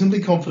they're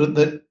reasonably confident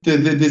that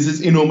there's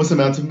this enormous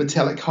amount of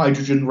metallic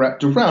hydrogen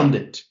wrapped around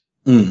it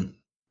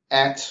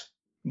at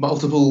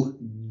multiple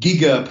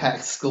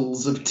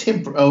gigapascals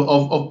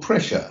of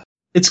pressure.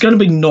 It's going to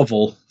be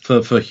novel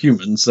for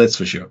humans, that's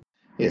for sure.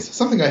 Yes,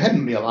 something I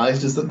hadn't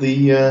realized is that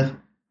the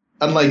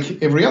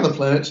unlike every other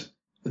planet,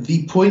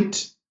 the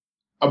point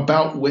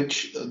about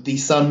which the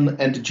Sun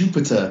and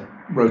Jupiter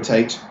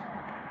rotate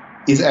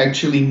is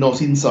actually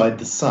not inside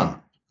the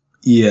Sun.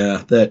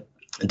 Yeah, that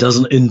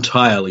doesn't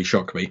entirely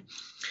shock me.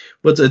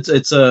 But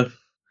it's a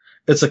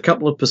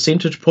couple of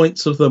percentage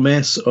points of the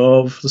mass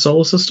of the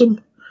solar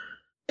system.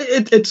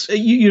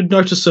 You'd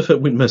notice if it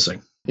went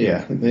missing.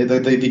 Yeah,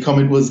 the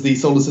comment was the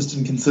solar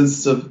system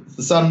consists of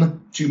the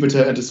Sun,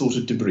 Jupiter, and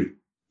assorted debris.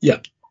 Yeah.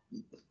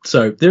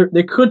 So there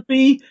could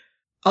be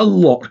a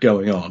lot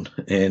going on,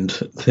 and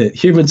the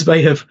humans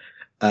may have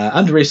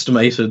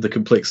underestimated the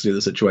complexity of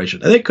the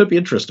situation. And that could be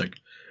interesting.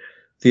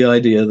 The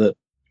idea that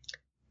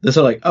they're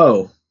sort of like,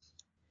 oh,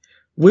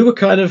 we were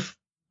kind of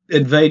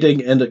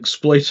invading and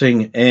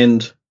exploiting,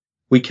 and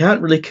we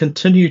can't really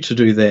continue to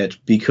do that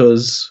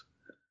because,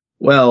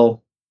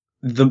 well,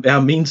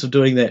 our means of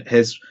doing that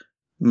has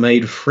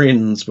made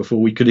friends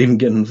before we could even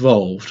get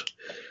involved.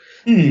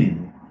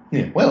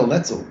 Yeah, well,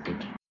 that's all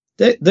good.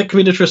 That could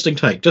be an interesting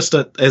take. Just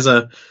as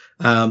a,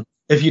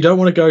 if you don't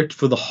want to go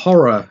for the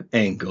horror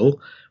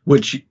angle,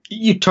 which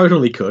you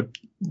totally could,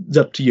 it's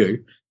up to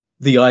you.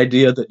 The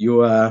idea that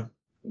you are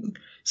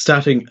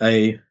starting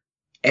a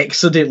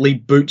accidentally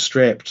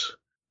bootstrapped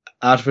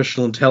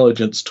artificial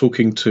intelligence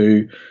talking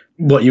to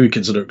what you would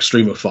consider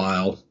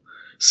extremophile,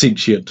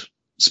 sentient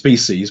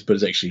species, but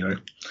it's actually,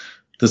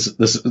 this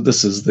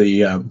is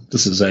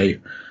a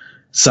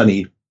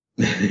sunny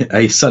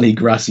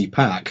grassy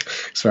park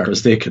as far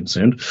as they're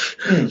concerned.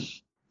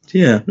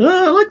 Yeah, no,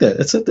 I like that.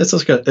 That's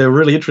like a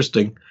really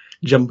interesting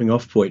jumping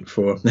off point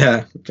for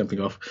jumping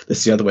off.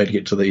 That's the other way to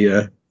get to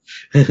the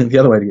the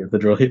other way to get to the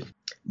drill head.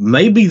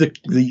 Maybe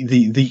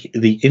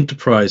the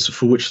enterprise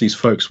for which these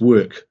folks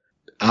work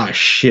are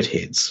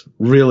shitheads.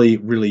 Really,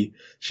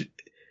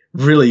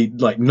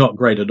 like not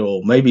great at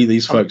all. Maybe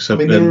these folks have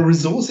been... they're a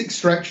resource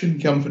extraction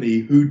company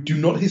who do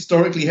not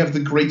historically have the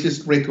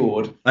greatest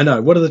record. I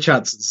know. What are the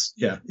chances?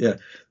 Yeah.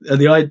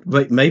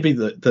 And maybe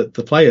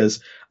the players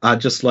are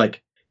just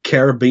like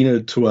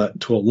carabined to a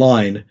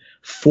line,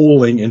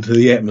 falling into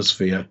the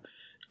atmosphere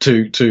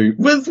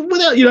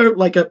without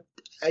like a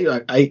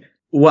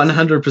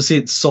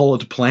 100%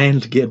 solid plan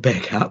to get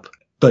back up.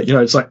 But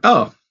it's like,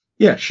 oh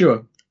yeah,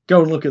 sure.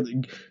 Go and look at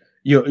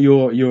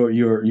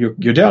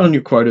you're down on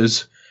your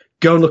quotas.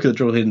 Go and look at the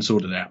drill head and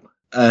sort it out.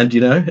 And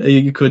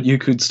you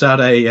could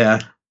start a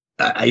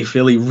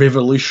fairly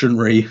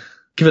revolutionary.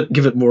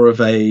 Give it more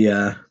of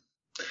a.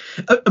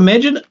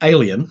 Imagine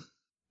Alien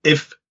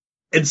if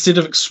instead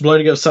of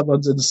exploding up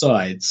someone's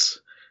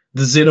insides,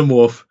 the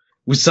xenomorph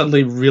was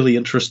suddenly really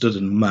interested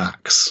in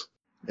Marx.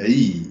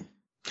 Hey.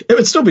 It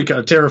would still be kind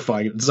of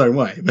terrifying in its own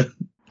way. But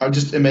I'm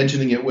just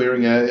imagining it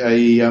wearing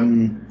a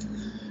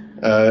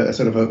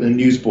sort of a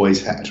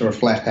newsboy's hat or a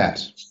flat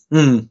hat.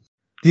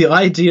 The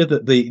idea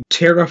that the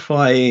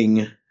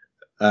terrifying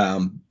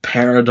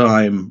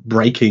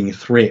paradigm-breaking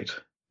threat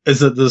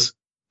is that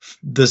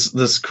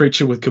this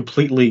creature with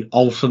completely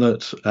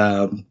alternate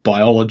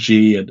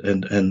biology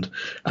and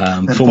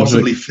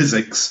possibly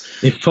physics,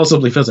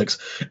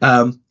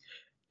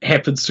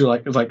 happens to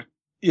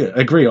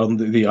agree on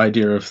the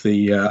idea of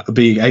the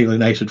being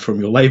alienated from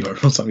your labor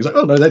or something. It's like,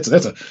 oh no, that's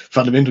a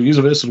fundamental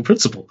universal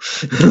principle.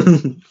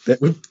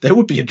 that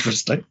would be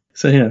interesting.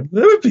 So yeah,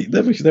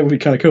 that would be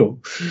kind of cool.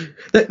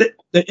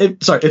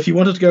 Sorry, if you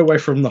wanted to go away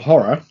from the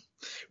horror,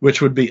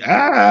 which would be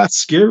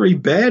scary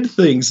bad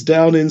things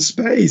down in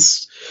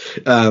space,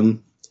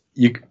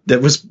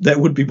 that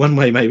would be one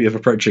way maybe of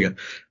approaching it.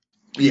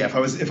 Yeah, if I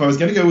was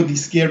going to go with the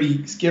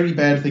scary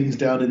bad things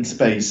down in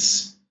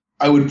space,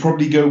 I would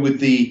probably go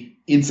with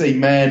it's a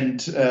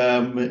manned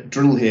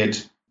drill head,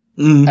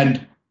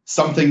 and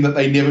something that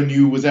they never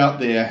knew was out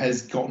there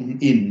has gotten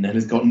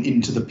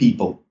into the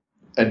people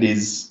and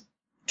is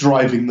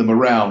driving them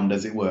around,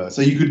 as it were.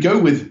 So you could go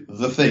with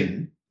the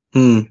thing.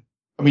 I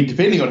mean,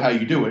 depending on how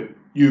you do it,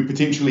 you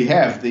potentially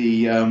have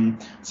the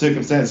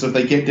circumstance. So if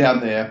they get down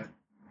there,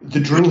 the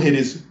drill head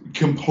is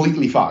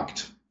completely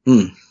fucked.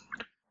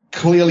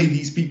 Clearly,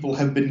 these people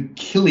have been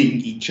killing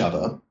each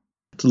other.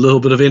 It's a little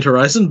bit of Event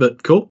Horizon,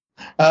 but cool.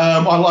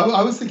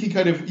 I was thinking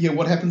kind of,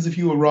 what happens if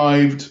you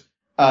arrived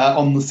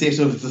on the set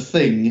of the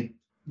thing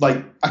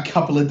like a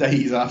couple of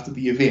days after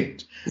the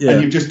event,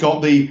 and you've just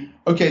got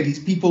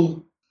these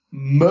people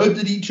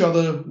murdered each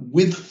other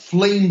with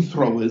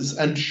flamethrowers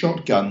and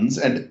shotguns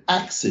and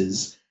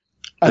axes,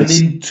 and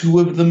then two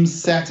of them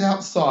sat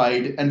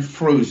outside and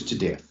froze to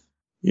death.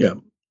 Yeah,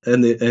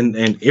 and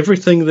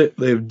everything that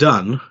they've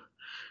done.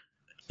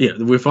 Yeah,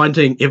 we're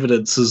finding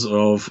evidences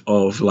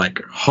of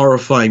like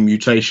horrifying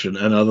mutation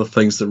and other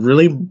things that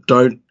really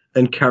don't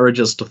encourage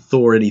us to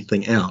thaw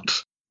anything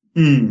out.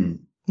 Yep,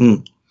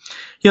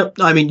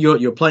 I mean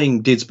you're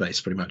playing Dead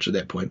Space pretty much at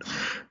that point,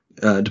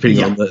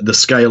 depending on the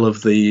scale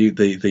of the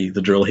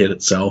drill head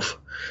itself,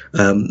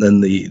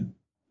 and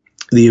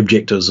the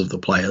objectives of the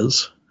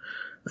players.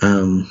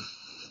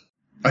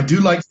 I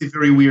do like the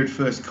very weird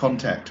first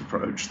contact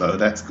approach, though.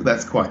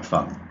 That's quite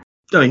fun.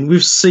 I mean,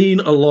 we've seen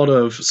a lot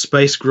of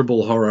space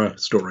gribble horror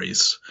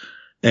stories,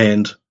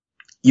 and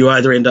you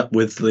either end up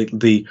with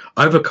the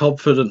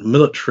overconfident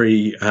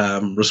military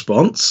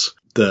response,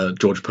 the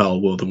George Powell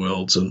War of the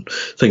Worlds and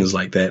things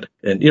like that,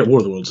 and War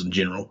of the Worlds in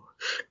general.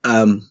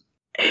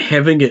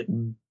 Having it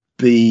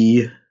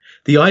be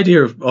the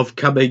idea of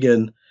coming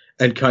in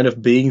and kind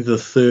of being the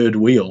third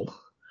wheel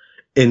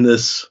in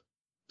this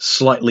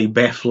slightly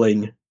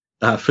baffling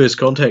first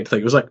contact thing.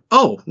 It was like,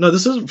 oh, no,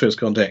 this isn't first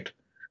contact.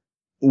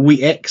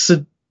 We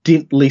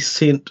accidentally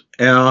sent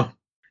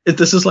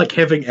this is like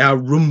having our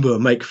Roomba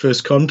make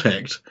first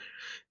contact.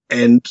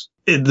 And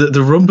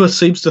the Roomba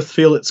seems to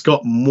feel it's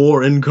got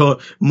more in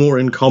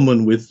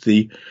common with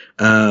the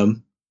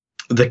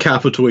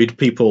Carpetoid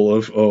people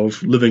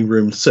of Living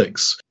Room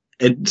 6.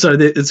 And so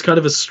it's kind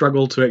of a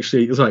struggle to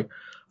actually, it's like,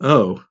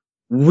 oh,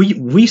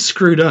 we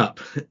screwed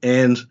up,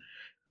 and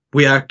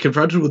we are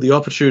confronted with the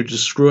opportunity to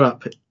screw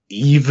up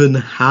even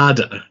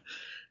harder.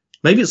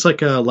 Maybe it's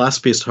like a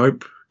last best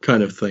hope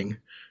kind of thing.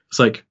 It's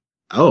like,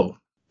 oh,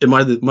 it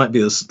might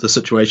be the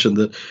situation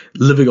that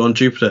living on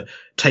Jupiter,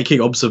 taking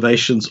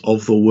observations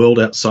of the world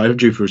outside of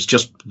Jupiter is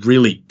just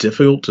really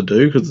difficult to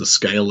do because of the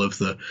scale of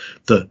the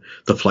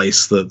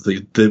place,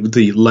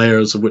 the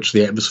layers of which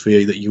the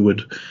atmosphere that you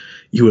would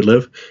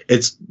live.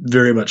 It's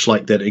very much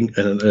like that in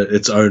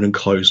its own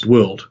enclosed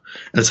world.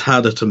 And it's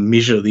harder to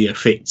measure the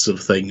effects of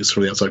things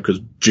from the outside because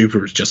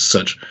Jupiter is just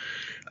such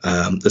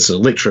it's an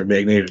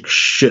electromagnetic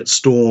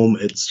shitstorm.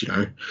 It's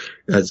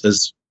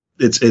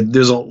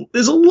there's a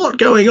lot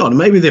going on.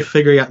 Maybe they're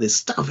figuring out there's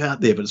stuff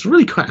out there, but it's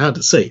really quite hard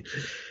to see.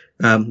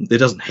 They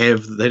don't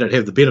have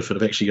the benefit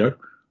of actually oh,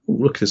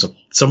 look,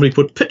 somebody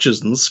put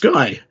pictures in the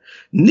sky.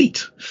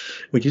 Neat.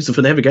 We can use them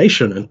for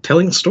navigation and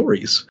telling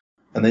stories.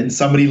 And then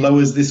somebody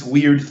lowers this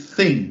weird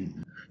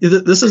thing. Yeah,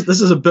 this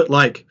is a bit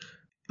like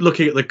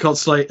looking at the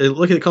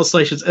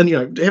constellations, and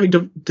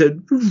having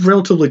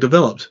relatively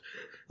developed.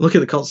 Look at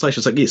the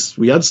constellations, like, yes,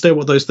 we understand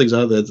what those things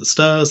are. They're the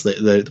stars.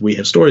 We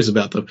have stories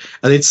about them.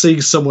 And then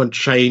seeing someone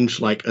change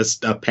like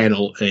a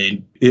panel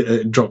and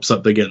drop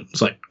something in,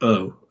 it's like,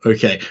 oh,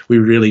 okay, we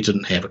really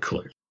didn't have a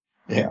clue.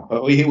 Yeah,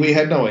 we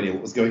had no idea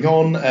what was going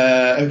on.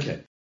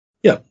 Okay.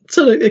 Yeah,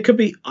 so it could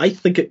be. I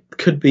think it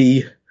could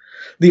be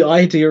the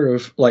idea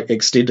of like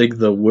extending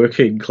the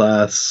working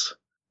class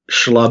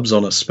schlubs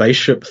on a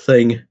spaceship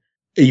thing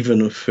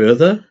even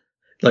further,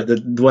 like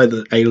the way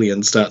that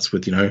Alien starts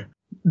with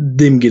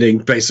them getting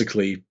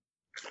basically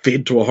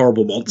fed to a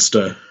horrible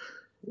monster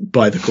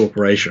by the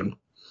corporation.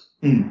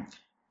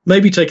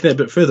 Maybe taking that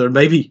a bit further, and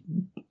maybe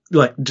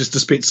like just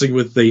dispensing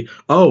with the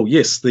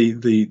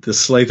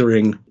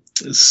slathering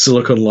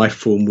silicon life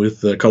form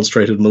with the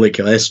concentrated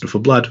molecular acid for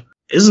blood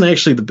isn't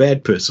actually the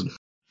bad person.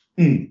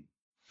 I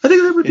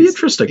think that would be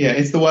interesting. Yeah,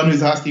 it's the one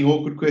who's asking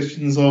awkward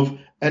questions of,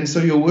 and so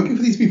you're working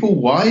for these people,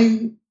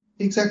 why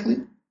exactly?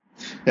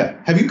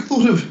 Yeah. Have you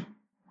thought of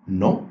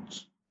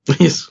not?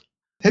 Yes.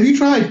 Have you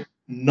tried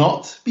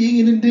not being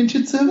an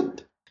indentured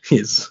servant?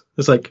 Yes.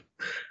 It's like,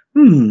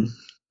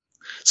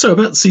 So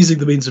about seizing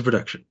the means of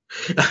production.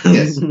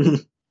 Yes.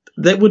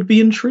 That would be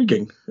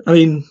intriguing. I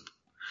mean,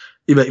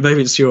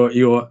 maybe it's your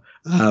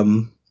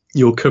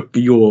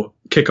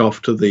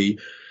kickoff to the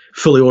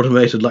fully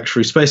automated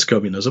luxury space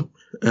communism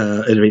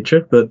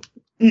adventure, but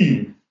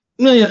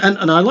yeah,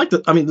 and I like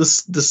that. I mean, the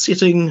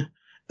setting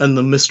and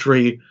the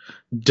mystery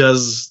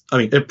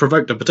it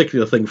provoked a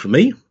particular thing for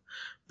me.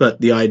 But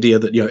the idea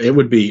that it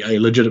would be a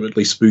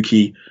legitimately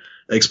spooky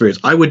experience,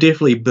 I would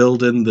definitely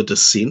build in the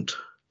descent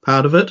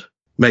part of it.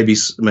 Maybe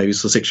it's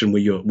the section where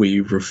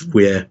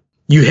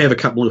you have a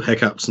couple of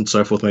hiccups and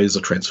so forth. Maybe there's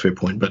a transfer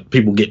point, but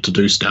people get to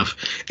do stuff,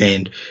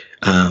 and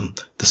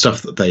the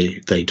stuff that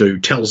they do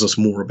tells us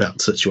more about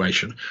the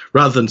situation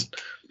rather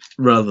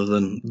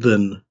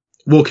than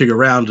walking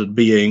around and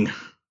being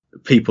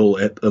people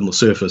on the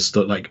surface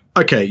that like,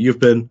 okay, you've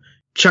been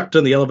chucked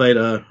in the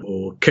elevator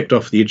or kicked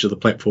off the edge of the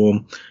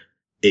platform.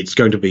 It's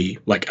going to be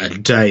like a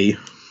day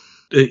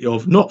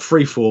of not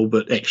free fall,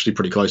 but actually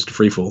pretty close to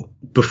free fall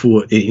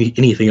before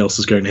anything else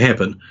is going to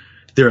happen.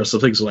 There are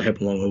some things that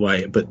happen along the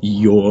way, but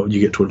you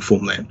get to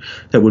inform that.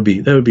 That would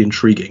be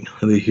intriguing.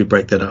 And you could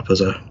break that up as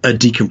a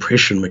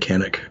decompression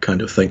mechanic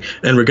kind of thing.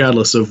 And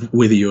regardless of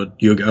whether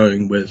you're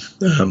going with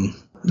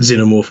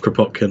xenomorph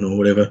Kropotkin or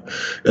whatever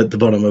at the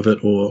bottom of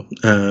it, or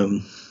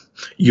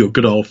your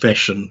good old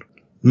fashioned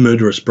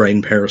murderous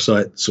brain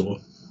parasites or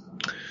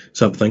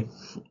something.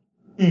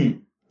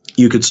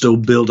 You could still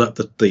build up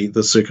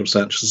the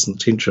circumstances and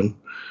tension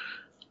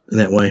in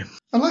that way.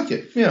 I like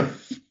it, yeah.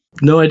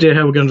 No idea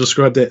how we're going to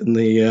describe that in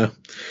the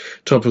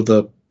top of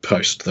the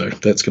post, though.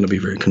 That's going to be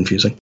very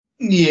confusing.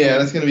 Yeah,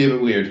 that's going to be a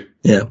bit weird.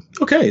 Yeah.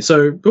 Okay,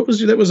 so what was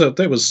don't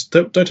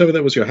tell me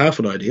that was your half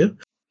an idea.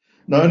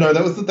 No,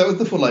 that was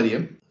the full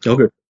idea. Oh,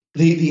 good.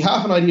 The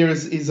half an idea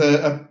is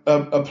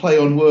a play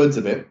on words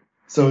a bit.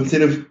 So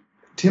instead of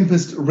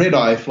Tempest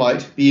Redeye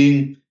flight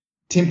being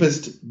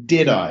Tempest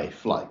Deadeye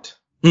flight.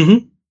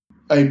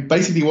 Mm-hmm.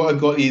 Basically what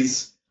I've got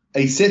is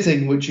a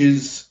setting which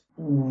is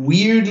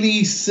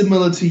weirdly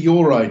similar to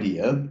your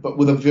idea, but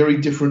with a very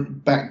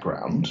different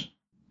background.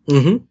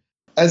 Mm-hmm.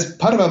 As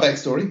part of our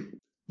backstory,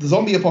 the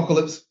zombie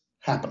apocalypse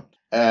happened.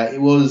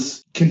 It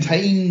was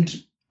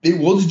contained. It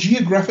was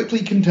geographically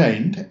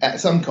contained at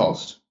some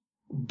cost,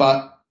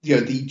 but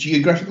the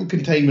geographical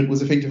containment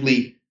was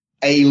effectively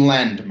a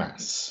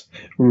landmass,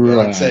 Right.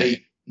 like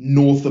say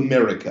North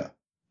America,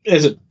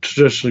 as it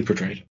traditionally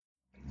portrayed.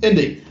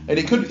 Indeed, and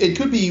it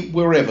could be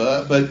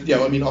wherever, but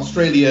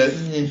Australia.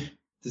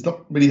 There's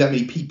not really that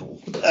many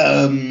people.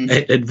 And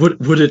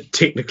would it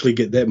technically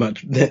get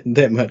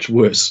that much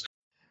worse?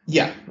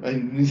 Yeah,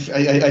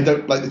 I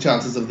don't like the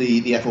chances of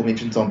the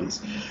aforementioned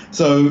zombies.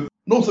 So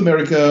North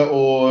America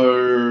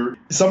or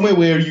somewhere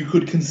where you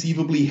could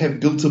conceivably have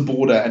built a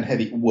border and have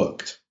it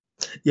worked.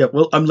 Yeah,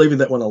 well, I'm leaving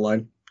that one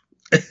alone.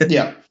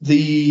 Yeah,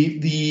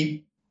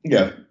 the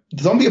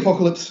zombie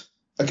apocalypse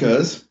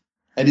occurs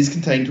and is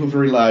contained to a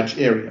very large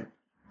area,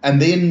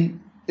 and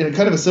then in a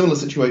kind of a similar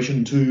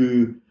situation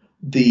to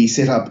the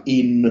setup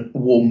in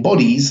Warm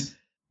Bodies,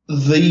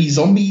 the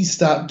zombies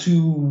start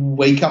to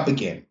wake up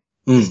again.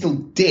 They're still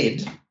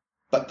dead,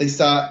 but they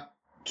start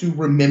to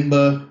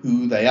remember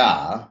who they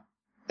are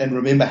and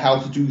remember how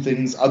to do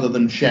things other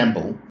than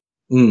shamble.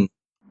 And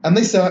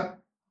they start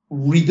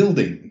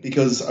rebuilding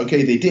because,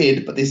 okay, they're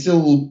dead, but they're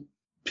still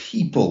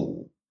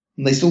people.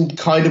 And they still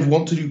kind of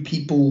want to do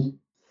people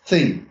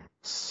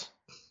things.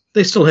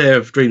 They still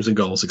have dreams and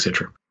goals,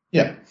 etc.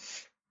 Yeah.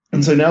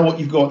 And so now what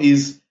you've got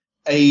is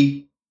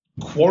a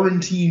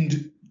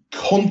quarantined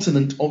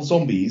continent of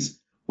zombies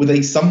with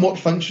a somewhat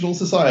functional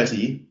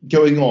society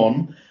going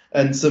on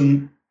and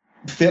some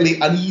fairly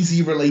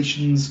uneasy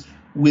relations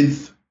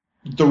with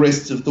the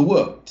rest of the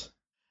world.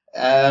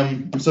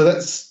 So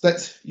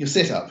that's your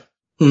setup.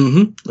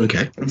 Mm-hmm.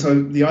 Okay. And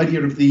so the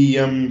idea of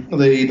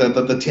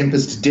the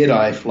Tempest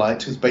Deadeye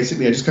flight is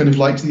basically, I just kind of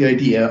liked the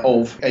idea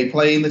of a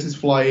plane that is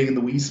flying in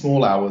the wee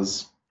small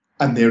hours,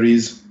 and there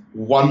is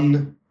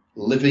one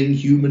living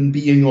human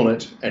being on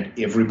it, and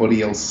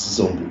everybody else is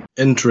a zombie.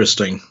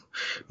 Interesting.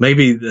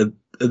 Maybe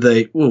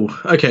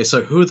okay,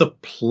 so who are the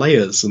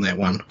players in that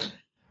one?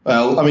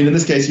 Well, I mean, in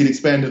this case, you'd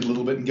expand it a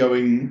little bit and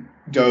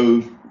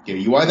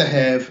you either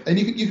have, and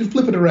you could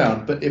flip it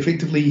around, but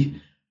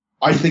effectively,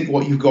 I think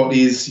what you've got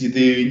is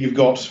you've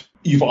got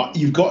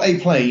a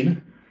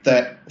plane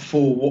that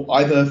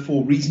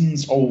for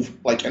reasons of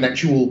like an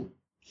actual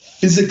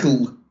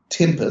physical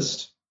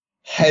tempest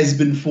has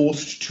been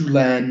forced to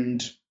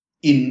land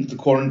in the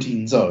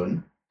quarantine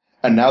zone,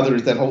 and now there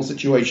is that whole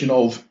situation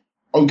of,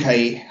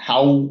 okay,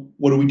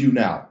 what do we do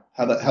now?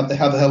 How the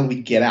hell do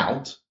we get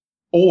out?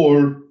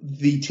 Or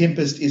the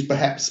tempest is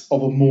perhaps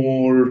of a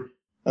more,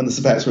 and this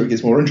is perhaps where it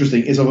gets more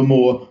interesting, is of a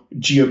more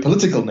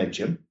geopolitical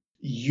nature.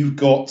 You've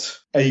got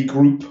a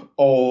group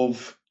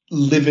of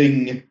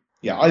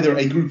either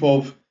a group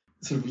of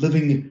sort of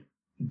living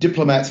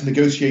diplomats,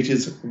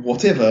 negotiators,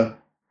 whatever,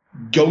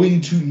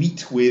 going to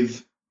meet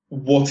with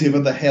whatever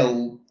the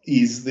hell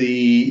is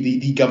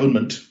the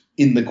government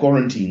in the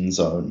quarantine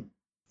zone.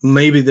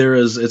 Maybe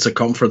it's a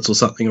conference or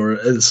something, or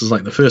this is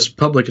like the first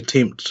public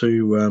attempt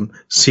to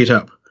set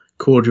up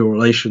cordial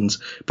relations,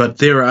 but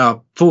there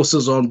are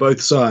forces on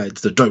both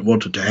sides that don't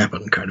want it to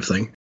happen, kind of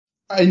thing.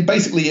 And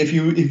basically, if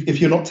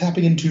you're not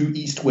tapping into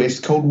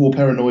East-West Cold War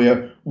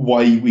paranoia, why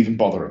are you even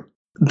bothering?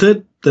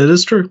 That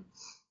is true.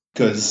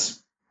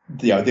 Because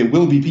there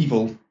will be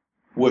people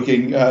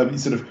working on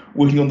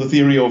the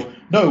theory of,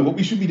 no, what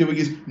we should be doing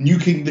is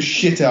nuking the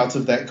shit out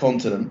of that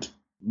continent.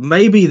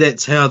 Maybe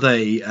that's how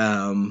they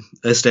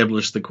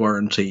established the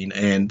quarantine,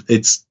 and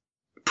it's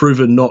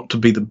proven not to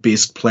be the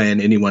best plan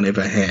anyone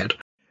ever had.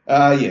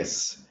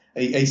 Yes.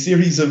 A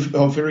series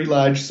of very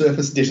large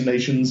surface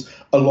detonations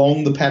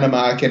along the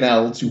Panama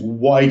Canal to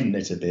widen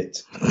it a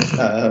bit.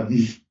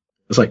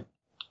 It's like,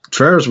 as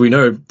far as we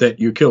know, that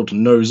you killed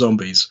no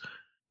zombies.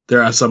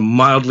 There are some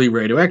mildly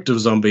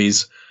radioactive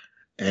zombies,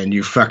 and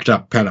you fucked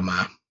up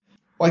Panama.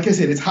 Like I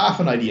said, it's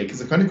half an idea,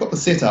 because I kind of got the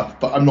setup,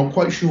 but I'm not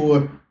quite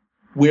sure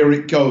where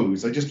it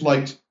goes. I just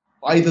liked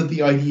either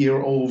the idea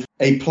of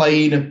a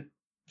plane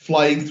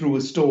flying through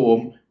a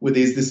storm where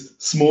there's this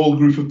small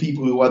group of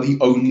people who are the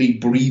only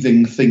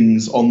breathing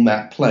things on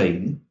that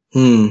plane.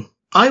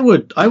 I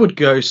would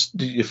go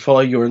follow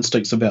your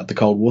instincts about the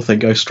Cold War thing.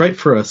 Go straight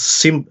for a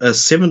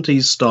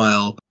 70s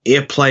style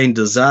airplane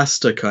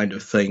disaster kind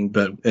of thing,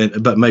 but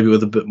maybe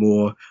with a bit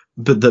more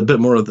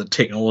of the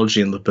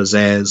technology and the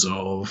pizzazz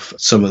of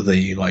some of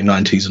the like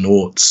 90s and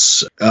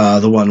aughts.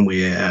 The one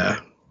where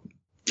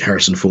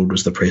Harrison Ford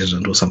was the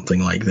president or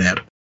something like that.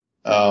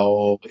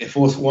 Oh, Air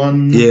Force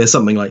One. Yeah,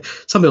 something like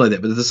that.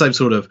 But the same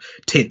sort of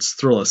tense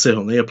thriller set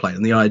on the airplane,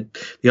 and the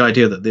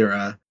idea that there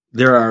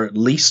are at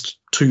least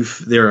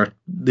there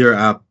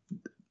are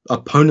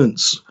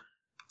opponents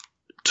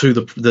to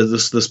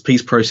this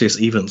peace process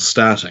even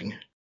starting.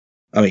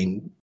 I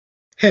mean,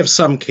 have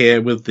some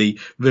care with the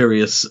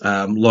various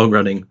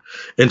long-running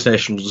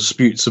international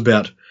disputes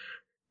about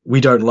we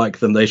don't like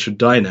them, they should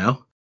die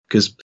now,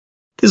 because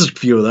there's a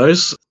few of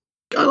those.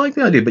 I like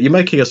the idea, but you're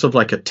making a sort of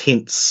like a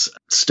tense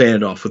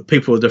standoff with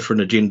people with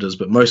different agendas,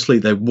 but mostly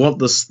they want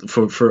this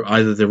for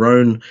either their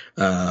own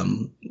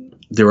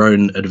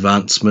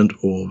advancement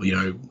or,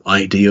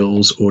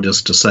 ideals, or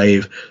just to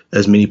save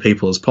as many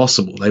people as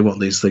possible. They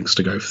want these things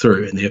to go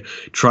through, and they're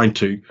trying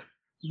to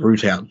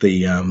root out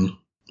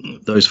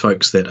those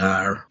folks that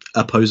are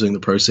opposing the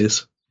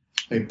process.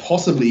 And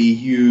possibly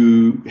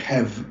you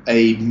have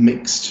a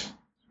mixed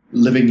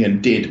living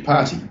and dead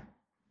party.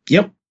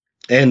 Yep.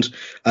 And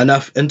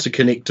enough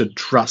interconnected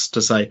trust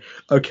to say,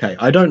 okay,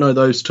 I don't know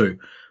those two,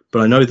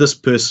 but I know this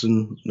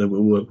person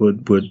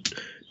would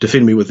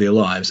defend me with their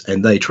lives,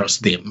 and they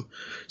trust them.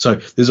 So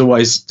there's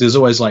always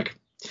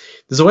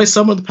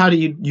someone in the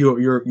party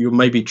you're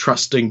maybe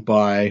trusting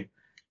by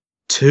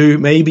 2,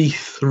 maybe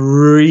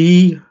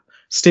 3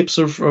 steps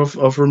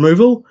of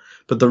removal,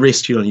 but the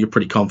rest you're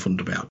pretty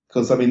confident about.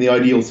 Because the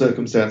ideal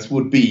circumstance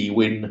would be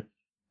when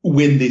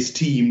this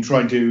team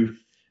trying to,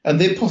 and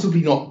they're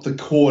possibly not the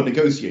core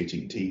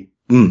negotiating team.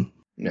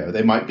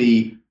 They might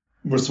be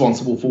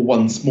responsible for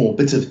one small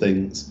bit of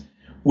things,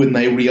 when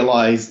they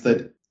realize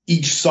that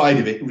each side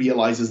of it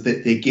realizes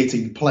that they're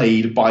getting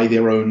played by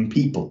their own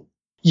people.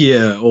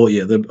 Yeah,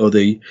 they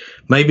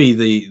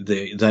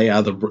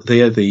are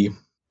the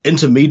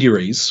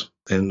intermediaries,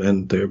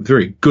 and they're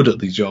very good at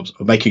these jobs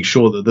of making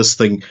sure that this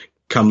thing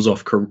comes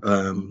off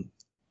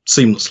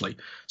seamlessly.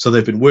 So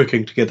they've been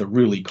working together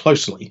really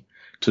closely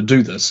to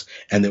do this,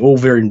 and they're all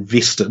very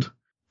invested,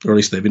 or at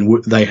least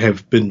they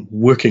have been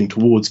working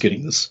towards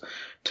getting this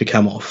to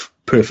come off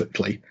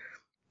perfectly.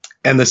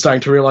 And they're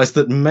starting to realize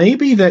that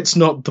maybe that's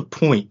not the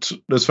point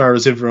as far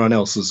as everyone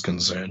else is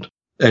concerned.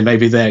 And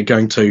maybe they're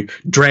going to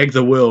drag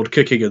the world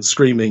kicking and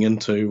screaming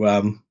into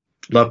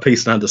love,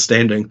 peace, and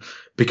understanding,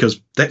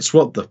 because that's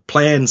what the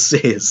plan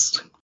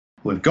says.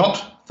 We've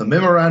got the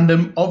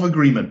Memorandum of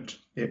Agreement.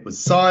 It was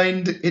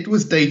signed, it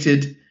was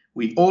dated,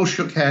 we all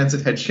shook hands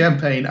and had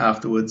champagne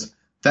afterwards.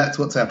 That's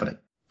what's happening.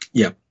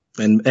 Yeah,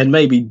 and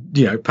maybe,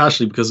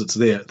 partially because it's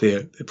their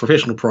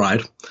professional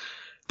pride,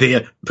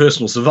 their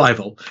personal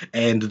survival,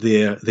 and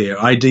their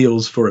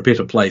ideals for a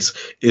better place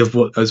is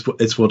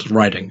what's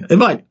writing.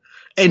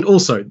 And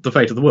also the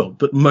fate of the world.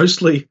 But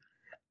mostly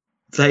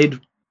they'd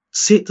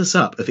set this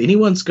up. If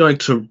anyone's going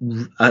to,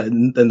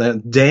 and they're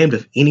damned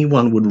if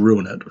anyone would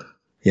ruin it.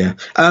 Yeah.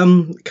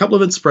 A couple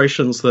of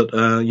inspirations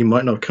that you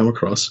might not have come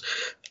across.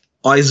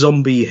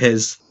 iZombie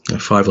has a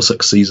 5 or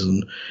 6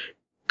 season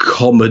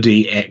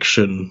comedy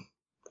action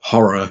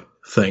horror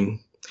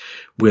thing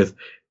with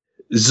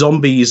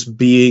zombies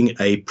being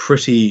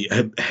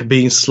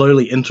being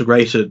slowly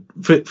integrated.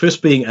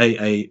 First being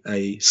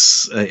a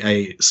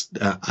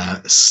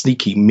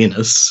sneaky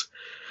menace,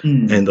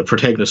 and the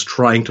protagonist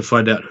trying to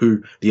find out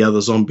who the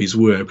other zombies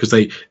were, because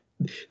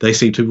they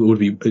seem to would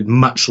be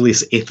much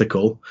less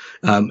ethical,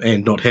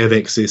 and not have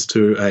access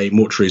to a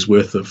mortuary's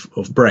worth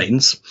of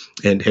brains,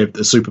 and have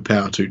the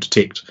superpower to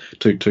detect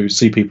to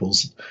see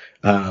people's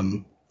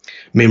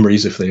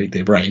memories if they eat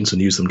their brains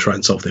and use them to try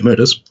and solve their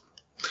murders.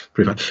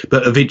 Pretty fun.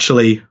 But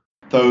eventually,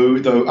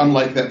 though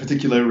unlike that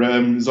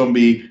particular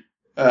zombie,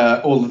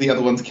 all of the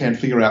other ones can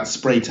figure out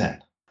spray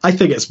tan. I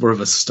think it's more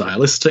of a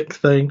stylistic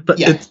thing, but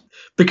yeah. It's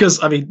because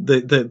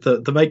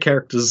the main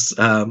characters,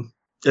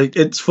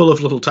 it's full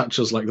of little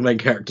touches, like the main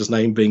character's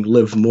name being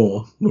Liv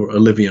Moore or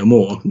Olivia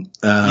Moore.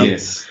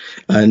 Yes,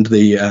 and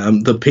the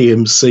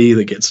PMC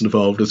that gets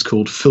involved is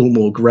called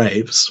Fillmore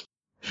Graves.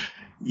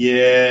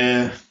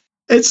 Yeah,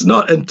 it's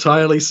not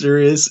entirely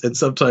serious, and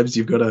sometimes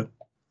you gotta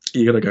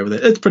go with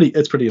it. It's pretty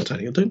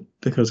entertaining. I don't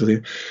think I was with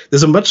you.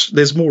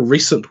 There's more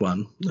recent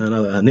one,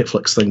 another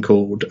Netflix thing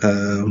called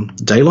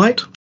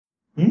Daylight,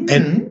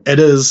 and it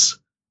is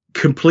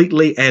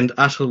completely and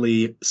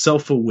utterly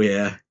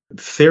self-aware.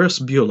 Ferris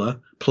Bueller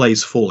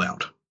plays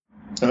Fallout.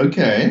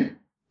 Okay.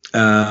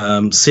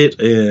 Set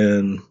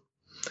in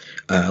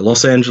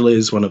Los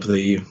Angeles, one of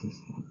the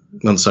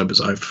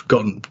suburbs. I've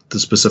forgotten the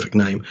specific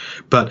name,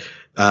 but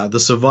the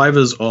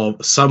survivors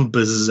of some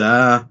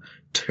bizarre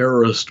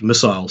terrorist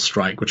missile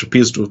strike, which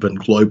appears to have been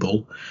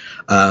global,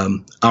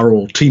 are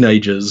all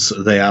teenagers.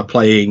 They are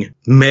playing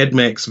Mad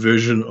Max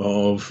version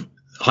of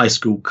high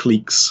school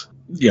cliques,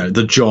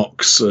 the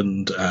jocks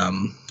and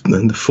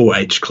the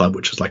 4-H club,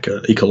 which is like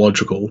an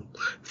ecological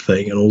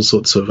thing, and all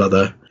sorts of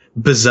other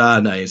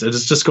bizarre names. It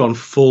has just gone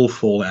full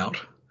Fallout.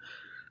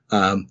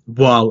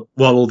 While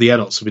all the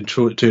adults have been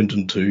turned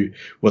into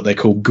what they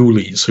call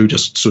ghoulies, who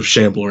just sort of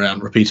shamble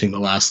around repeating the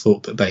last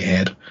thought that they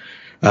had.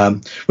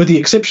 With the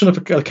exception of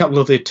a couple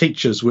of their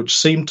teachers, which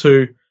seem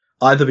to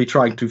either be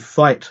trying to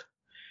fight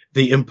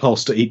the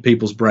impulse to eat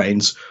people's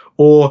brains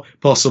or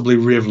possibly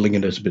reveling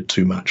in it a bit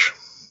too much.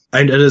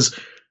 And it is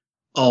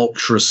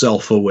ultra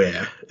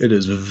self-aware. It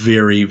is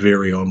very,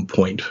 very on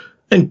point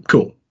and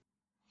cool.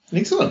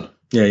 Excellent.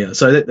 Yeah.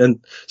 So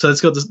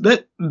it's got this.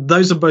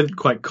 Those are both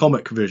quite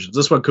comic versions.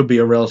 This one could be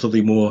a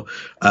relatively more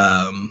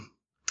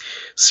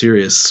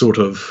serious sort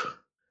of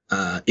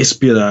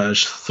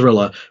espionage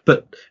thriller,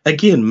 but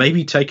again,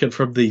 maybe taken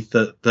from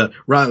the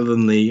rather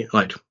than the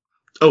like,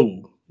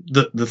 oh,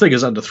 the thing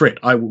is under threat.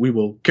 We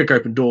will kick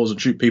open doors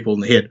and shoot people in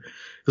the head.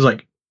 It's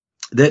like,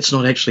 that's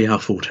not actually our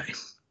forte.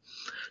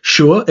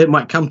 Sure, it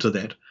might come to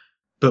that,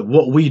 but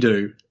what we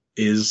do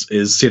is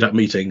set up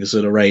meetings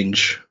and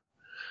arrange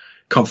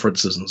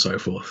conferences and so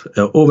forth.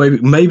 Or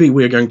maybe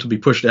we're going to be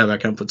pushed out of our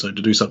comfort zone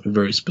to do something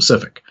very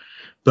specific.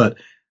 But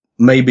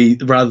maybe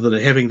rather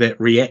than having that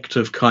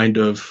reactive kind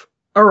of,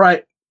 all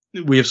right,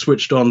 we have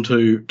switched on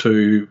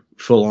to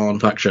full on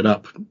fuck shit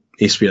up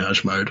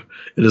espionage mode,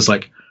 it is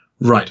like,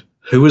 right,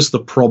 who is the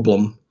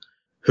problem?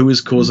 Who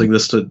is causing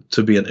this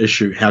to be an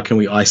issue? How can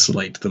we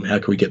isolate them? How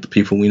can we get the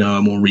people we know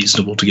are more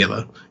reasonable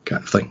together?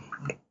 Kind of thing.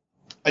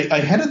 I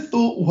had a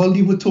thought while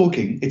you were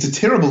talking. It's a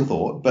terrible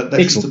thought, but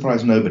that should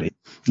surprise nobody.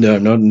 No,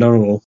 not at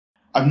all.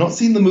 I've not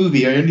seen the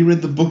movie. I only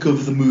read the book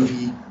of the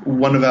movie.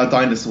 One of our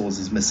dinosaurs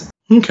is missing.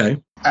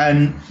 Okay.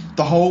 And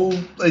the whole,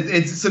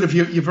 it's sort of,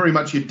 you're very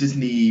much your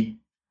Disney,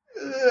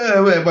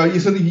 you're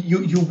sort of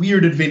your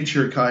weird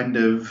adventure kind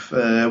of,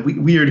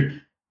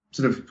 weird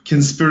sort of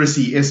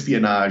conspiracy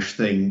espionage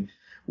thing,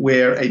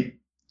 where a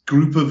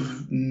group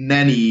of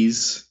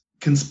nannies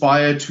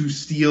conspire to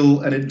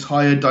steal an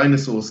entire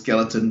dinosaur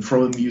skeleton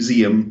from a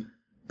museum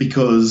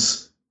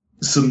because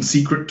some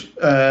secret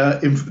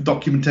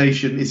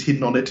documentation is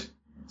hidden on it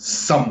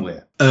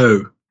somewhere.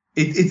 Oh.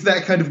 It's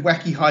that kind of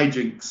wacky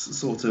hijinks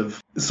sort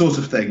of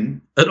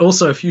thing. And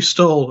also, if you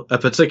stole a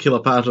particular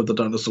part of the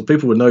dinosaur,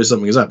 people would know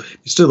something is up. If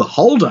you steal the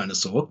whole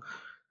dinosaur,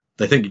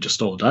 they think you just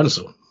stole a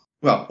dinosaur.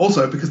 Well,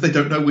 also because they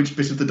don't know which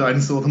bit of the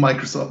dinosaur the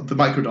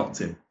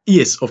microdot's in.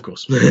 Yes, of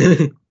course.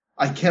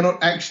 I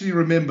cannot actually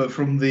remember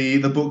from the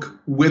book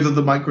whether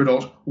the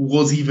microdot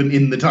was even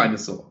in the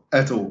dinosaur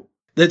at all.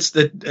 At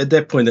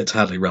that point, that's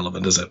hardly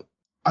relevant, is it?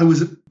 I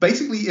was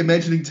basically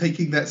imagining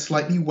taking that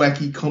slightly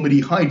wacky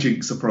comedy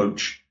hijinks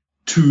approach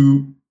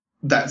to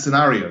that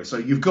scenario. So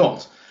you've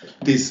got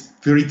this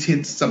very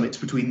tense summit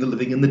between the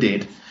living and the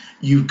dead.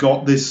 You've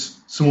got this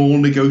small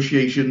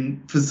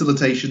negotiation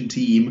facilitation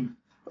team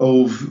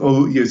of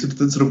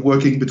sort of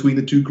working between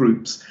the two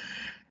groups.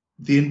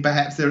 Then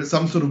perhaps they're at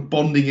some sort of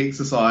bonding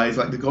exercise,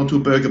 like they've gone to a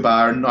burger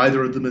bar and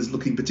neither of them is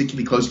looking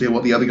particularly closely at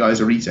what the other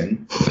guys are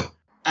eating.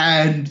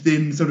 And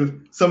then sort of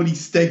somebody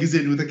staggers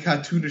in with a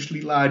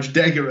cartoonishly large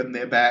dagger in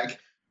their back,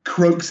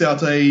 croaks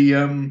out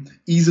a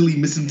easily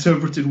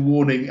misinterpreted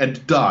warning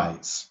and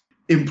dies,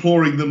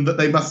 imploring them that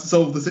they must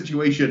solve the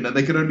situation and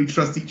they can only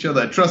trust each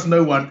other, trust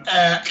no one,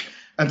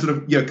 and sort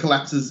of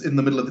collapses in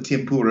the middle of the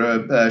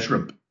tempura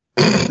shrimp.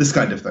 This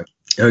kind of thing.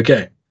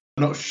 Okay.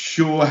 I'm not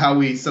sure how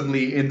we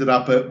suddenly ended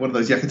up at one of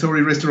those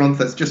yakitori restaurants.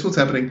 That's just what's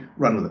happening.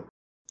 Run with it.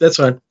 That's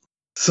fine.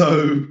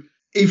 So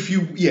if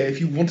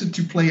you wanted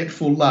to play it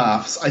for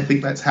laughs, I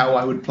think that's how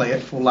I would play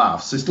it for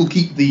laughs. So still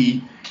keep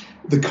the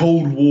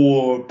Cold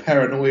War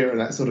paranoia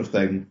and that sort of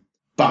thing,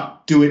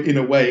 but do it in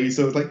a way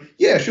so it's like,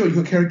 yeah, sure,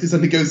 your characters are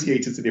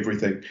negotiators and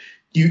everything.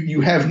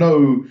 You have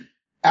no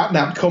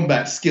out-and-out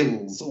combat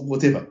skills or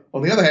whatever.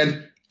 On the other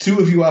hand, two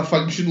of you are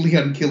functionally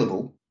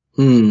unkillable.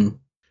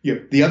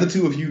 The other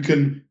two of you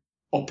can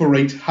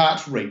operate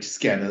heart rate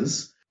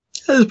scanners.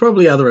 There's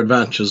probably other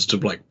advantages to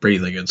like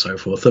breathing and so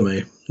forth. I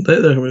mean,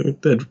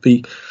 that'd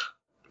be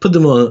put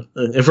them on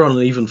everyone on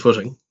an even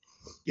footing.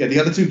 Yeah, the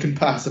other two can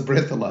pass a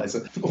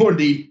breathalyzer, or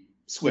indeed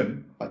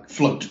swim, like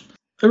float.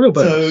 A real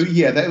bonus. So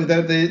yeah,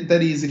 that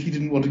is if you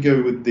didn't want to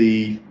go with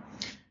the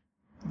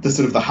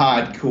sort of the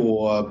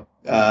hardcore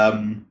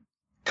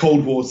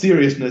Cold War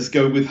seriousness,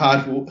 go with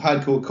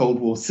hardcore Cold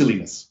War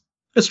silliness.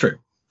 That's true.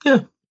 Yeah,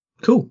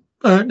 cool.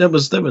 All right, that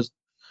was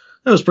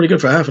pretty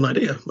good for half an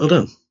idea. Well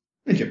done.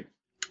 Thank you.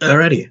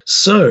 Alrighty.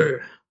 So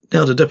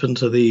now to dip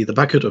into the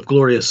bucket of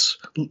glorious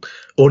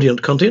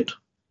audience content.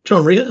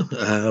 John Rea,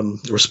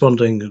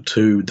 responding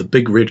to the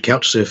Big Red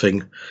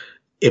Couchsurfing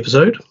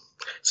episode,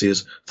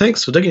 says,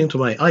 "Thanks for digging into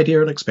my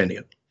idea and expanding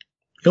it."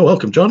 You're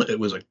welcome, John. It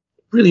was a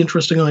really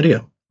interesting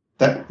idea.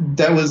 That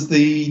was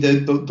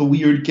the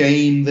weird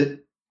game that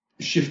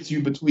shifts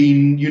you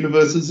between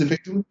universes,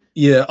 effectively.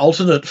 Yeah,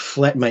 alternate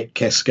flatmate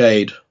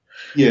cascade.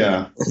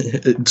 Yeah.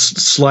 It's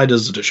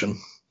Sliders edition.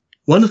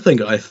 One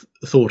thing I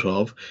thought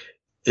of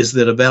is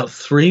that about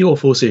 3 or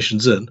 4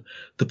 sessions in,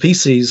 the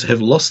PCs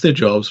have lost their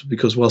jobs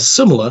because while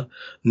similar,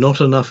 not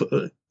enough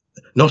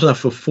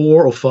for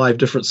 4 or 5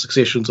 different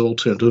successions of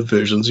alternative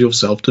versions of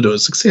yourself to do it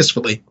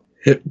successfully.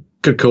 Yeah,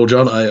 good call,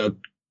 John.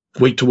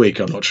 Week to week,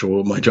 I'm not sure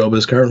what my job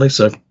is currently.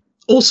 So,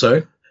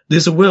 also,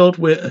 there's a world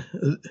where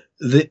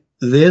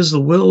there's the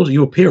world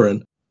you appear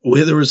in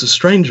where there is a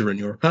stranger in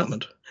your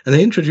apartment, and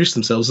they introduce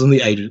themselves as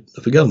the agent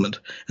of the government,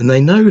 and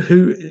they know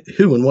who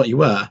and what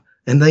you are,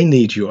 and they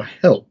need your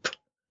help.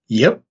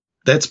 Yep,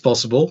 that's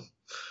possible.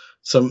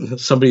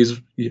 Somebody's,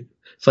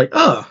 it's like,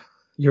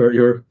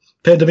 you're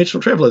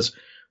pan-dimensional travelers.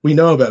 We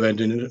know about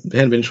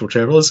pan-dimensional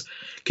travelers.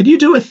 Can you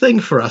do a thing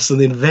for us and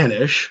then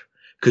vanish?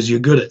 Because you're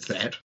good at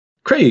that.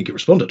 Craig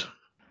responded.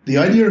 The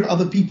idea of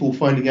other people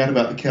finding out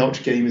about the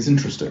couch game is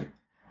interesting.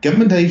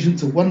 Government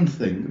agents are one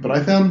thing, but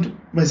I found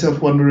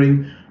myself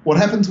wondering What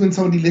happens when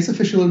somebody less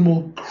official and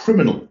more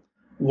criminal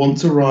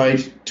wants a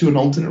ride to an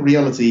alternate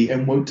reality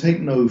and won't take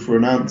no for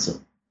an answer?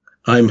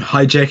 I'm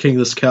hijacking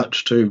this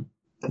couch to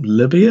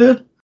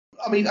Libya?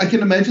 I mean, I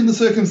can imagine the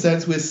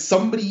circumstance where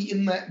somebody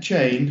in that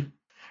chain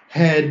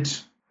had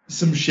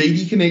some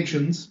shady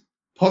connections,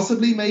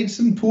 possibly made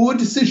some poor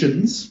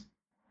decisions,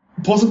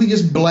 possibly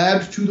just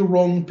blabbed to the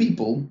wrong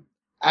people,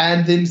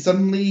 and then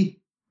suddenly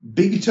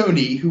Big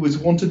Tony, who was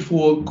wanted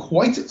for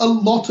quite a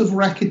lot of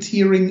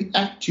racketeering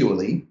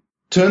actually,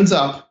 turns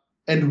up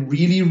and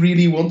really,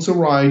 really wants a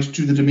ride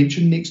to the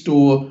dimension next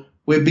door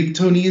where Big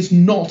Tony is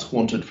not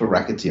wanted for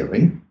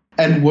racketeering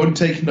and won't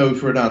take no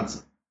for an answer.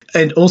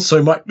 And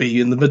also might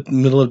be in the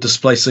middle of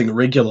displacing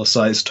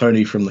regular-sized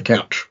Tony from the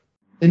couch.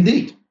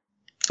 Indeed.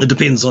 It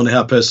depends on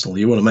how personal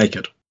you want to make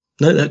it.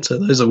 No,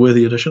 those are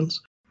worthy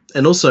additions.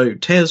 And also,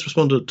 Taz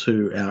responded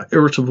to our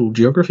irritable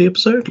geography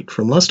episode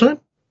from last time.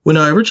 When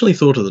I originally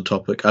thought of the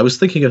topic, I was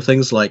thinking of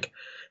things like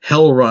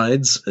hell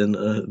rides in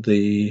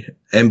the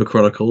Amber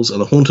Chronicles and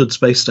the haunted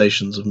space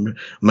stations of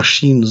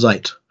Machine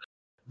Zeit.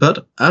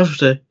 But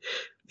after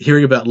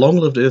hearing about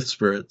long-lived Earth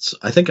spirits,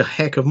 I think a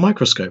hack of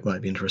Microscope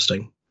might be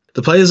interesting.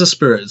 The players are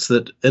spirits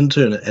that, in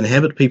turn,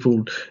 inhabit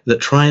people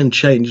that try and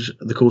change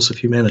the course of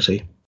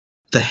humanity.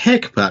 The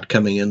hack part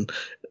coming in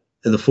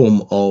the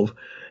form of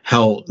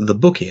how the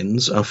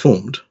bookends are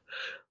formed.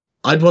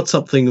 I'd want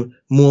something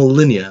more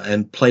linear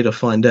and play to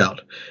find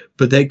out,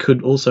 but that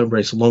could also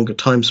embrace a longer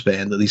time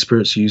span that these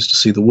spirits use to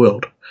see the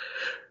world.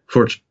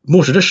 For a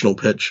more traditional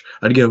pitch,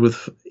 I'd go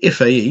with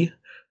FAE,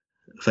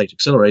 Fate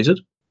Accelerated,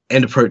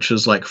 and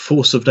approaches like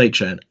Force of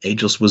Nature and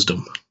Ageless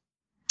Wisdom.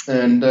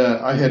 And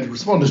I had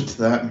responded to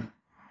that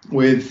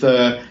with,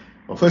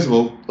 well, first of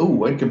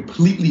all, I'd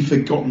completely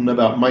forgotten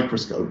about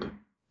Microscope.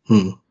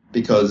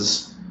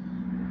 Because,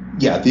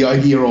 yeah, the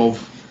idea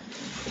of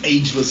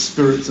ageless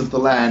spirits of the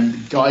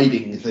land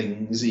guiding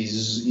things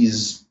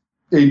is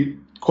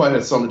quite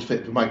a solid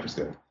fit for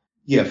Microscope.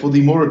 Yeah, for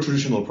the more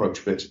traditional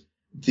approach bit,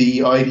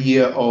 the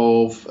idea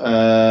of,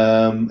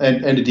 and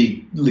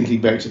indeed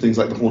linking back to things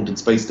like the haunted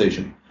space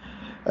station.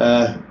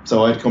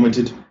 So I'd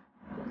commented,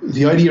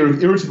 the idea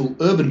of irritable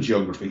urban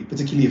geography,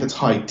 particularly if it's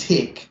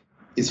high-tech,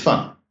 is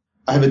fun.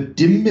 I have a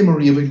dim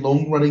memory of a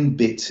long-running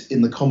bit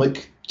in the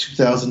comic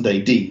 2000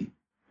 AD,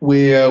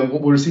 where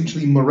what were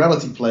essentially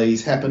morality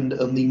plays happened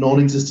on the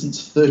non-existent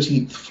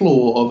 13th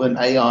floor of an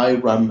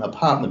AI-run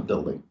apartment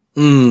building.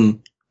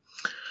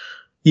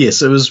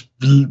 Yes, it was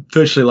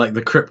virtually like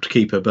the Crypt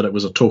Keeper, but it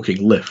was a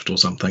talking lift or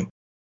something.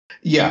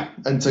 Yeah,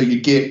 and so you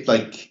get,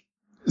 like,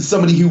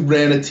 somebody who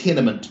ran a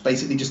tenement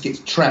basically just gets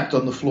trapped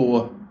on the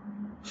floor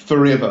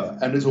forever,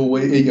 and it's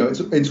always, you know,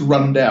 it's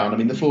run down. I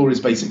mean, the floor is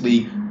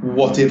basically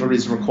whatever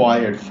is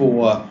required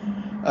for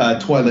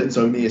Twilight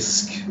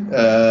Zone-esque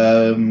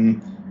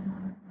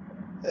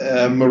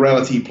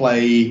morality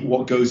play,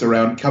 what goes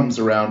around comes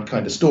around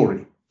kind of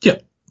story.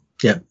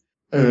 Yeah.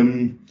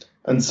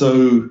 And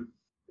so,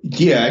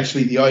 yeah,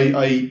 actually,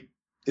 I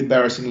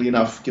embarrassingly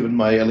enough, given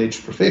my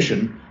alleged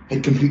profession,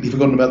 had completely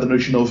forgotten about the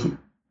notion of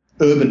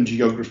urban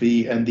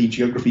geography and the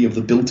geography of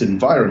the built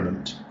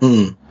environment.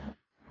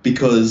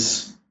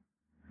 Because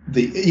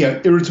the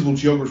irritable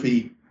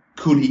geography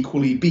could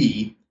equally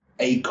be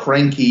a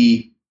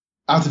cranky,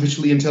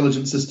 artificially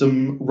intelligent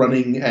system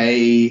running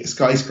a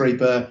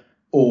skyscraper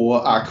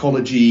or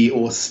arcology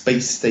or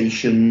space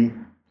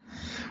station,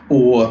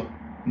 or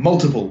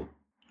multiple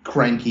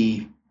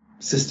cranky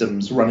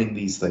systems running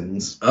these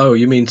things. Oh,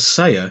 you mean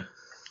Saya?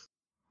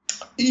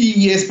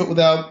 Yes, but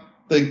without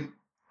the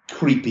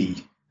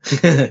creepy.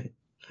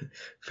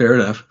 Fair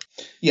enough.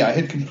 Yeah, I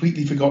had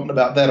completely forgotten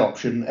about that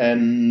option,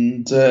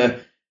 and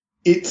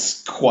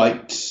it's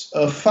quite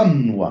a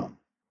fun one.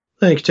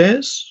 Thank you,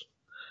 Taz.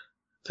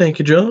 Thank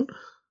you, John.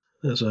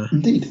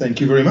 Indeed, thank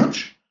you very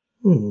much.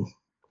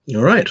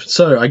 All right,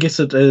 so I guess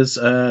it is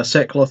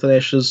sackcloth and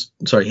ashes.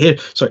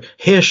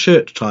 Hair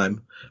shirt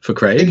time for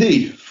Craig.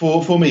 Indeed,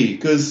 for me,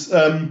 because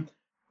for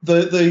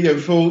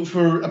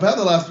about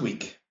the last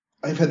week,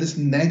 I've had this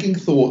nagging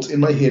thought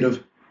in my head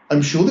of,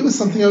 I'm sure there was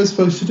something I was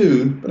supposed to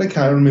do, but I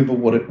can't remember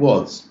what it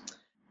was.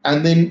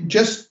 And then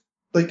just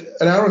like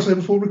an hour or so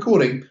before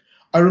recording,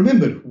 I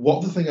remembered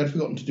what the thing I'd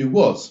forgotten to do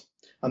was.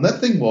 And that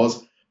thing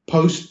was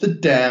post the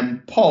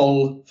damn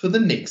poll for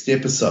the next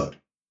episode.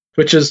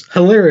 Which is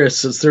hilarious,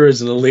 since there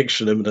is an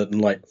election imminent in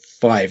like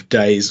 5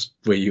 days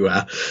where you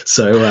are.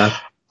 So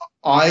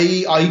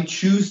I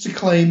choose to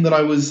claim that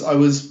I was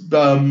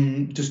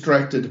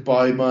distracted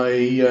by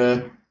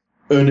my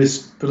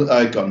earnest.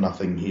 I got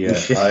nothing here.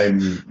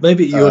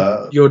 Maybe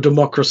your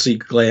democracy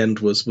gland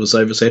was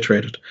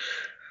oversaturated.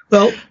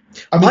 Well,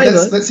 I mean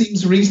that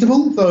seems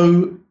reasonable,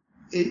 though.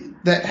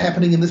 That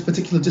happening in this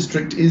particular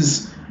district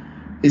is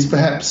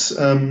perhaps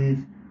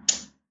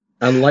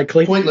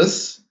unlikely,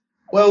 pointless.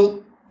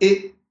 Well,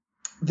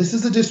 this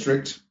is a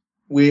district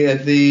where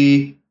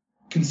the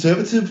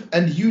Conservative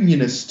and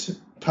Unionist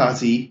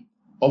Party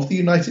of the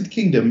United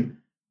Kingdom,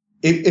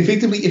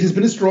 effectively, it has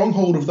been a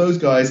stronghold of those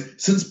guys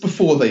since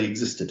before they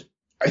existed.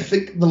 I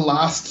think the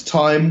last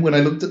time when I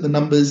looked at the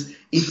numbers,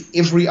 if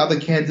every other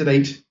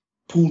candidate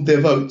pooled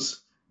their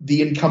votes,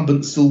 the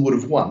incumbent still would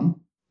have won.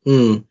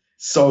 Mm.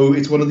 So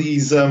it's one of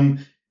these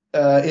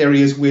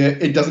areas where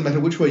it doesn't matter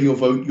which way your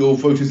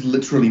vote is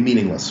literally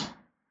meaningless.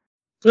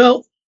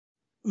 Well,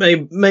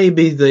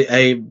 maybe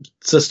a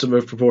system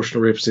of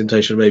proportional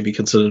representation may be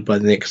considered by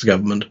the next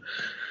government,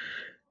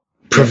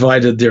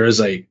 provided there is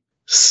a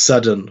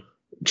sudden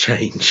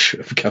change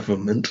of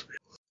government.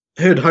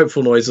 Heard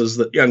hopeful noises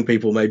that young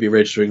people may be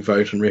registering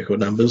vote in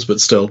record numbers,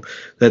 but still,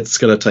 that's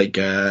going to take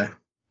a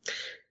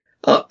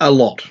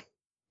lot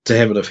to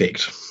have an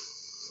effect.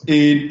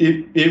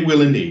 It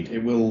will indeed.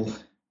 It will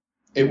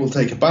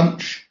take a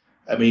bunch.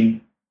 I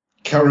mean,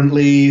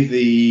 currently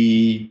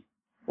the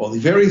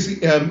various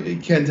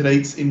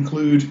candidates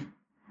include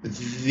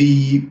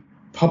the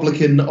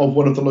publican of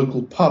one of the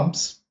local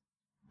pubs,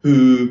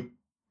 who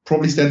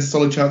probably stands a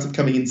solid chance of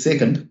coming in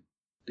second.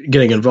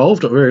 Getting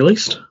involved, at the very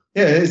least.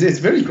 Yeah, it's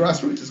very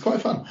grassroots. It's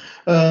quite fun.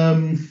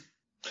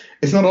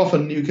 It's not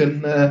often you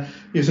can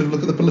you sort of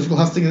look at the political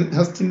hustings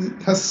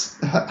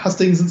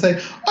and say,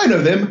 I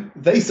know them.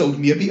 They sold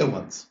me a beer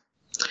once.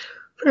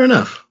 Fair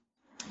enough.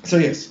 So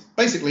yes,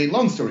 basically,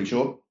 long story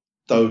short,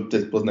 though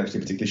this wasn't actually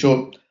particularly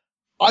short,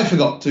 I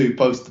forgot to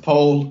post the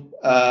poll.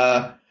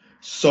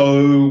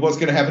 So what's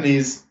going to happen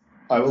is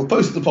I will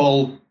post the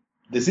poll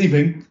this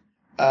evening.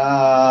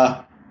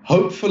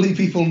 Hopefully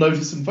people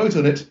notice and vote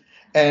on it.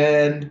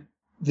 And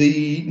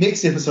the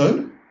next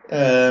episode,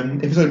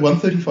 episode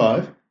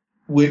 135,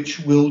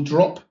 which will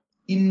drop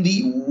in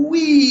the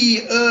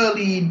wee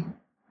early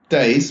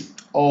days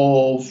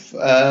of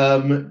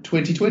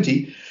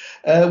 2020,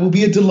 will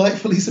be a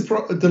delightful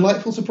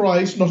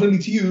surprise, not only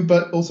to you,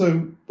 but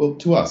also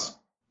to us.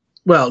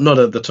 Well, not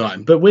at the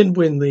time, but when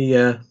we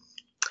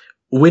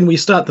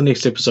start the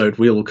next episode,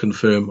 we'll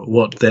confirm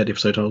what that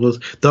episode title is.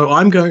 Though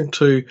I'm going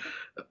to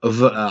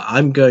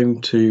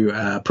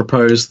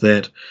propose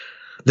that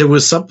there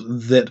was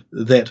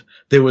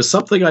there was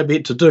something I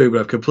meant to do, but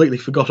I've completely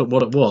forgotten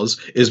what it was.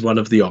 Is one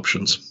of the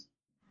options.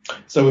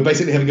 So we're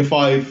basically having a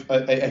five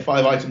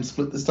item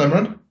split this time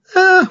around.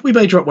 We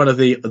may drop one of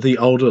the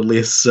older,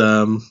 less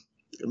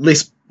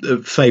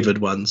favoured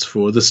ones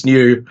for this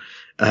new.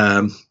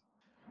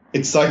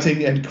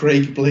 Exciting and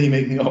Craig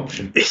blaming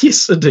option.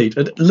 Yes, indeed.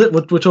 And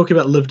we're talking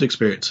about lived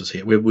experiences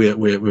here. We're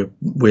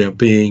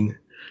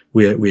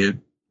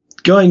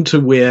going to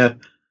where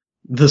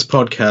this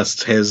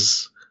podcast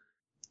has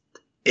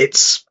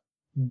its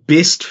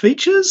best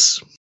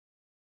features.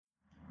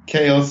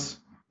 Chaos,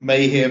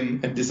 mayhem,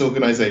 and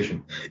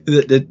disorganization.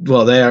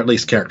 Well, they are at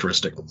least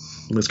characteristic.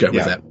 Let's go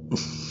with that.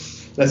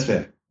 That's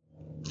fair.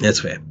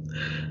 That's fair.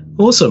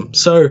 Awesome.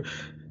 So,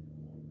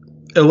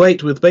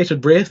 await with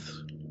bated breath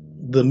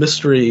the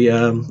mystery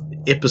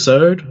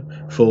episode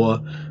for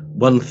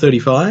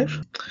 135.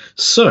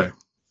 So,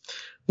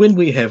 when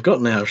we have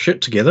gotten our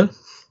shit together,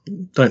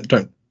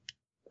 don't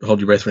hold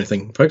your breath or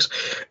anything, folks.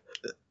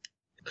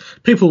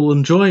 People will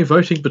enjoy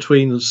voting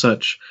between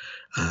such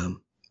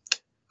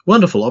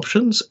wonderful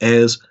options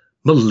as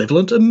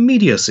malevolent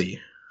immediacy,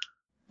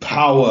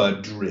 power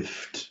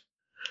drift,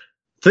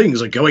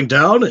 things are going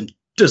down in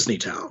Disney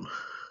Town,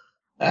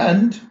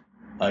 and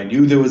I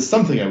knew there was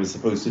something I was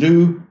supposed to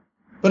do,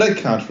 but I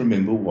can't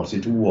remember what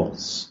it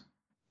was.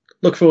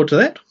 Look forward to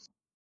that.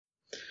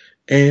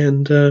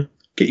 And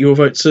get your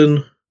votes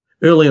in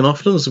early and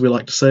often, as we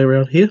like to say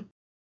around here.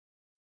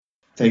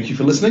 Thank you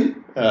for listening.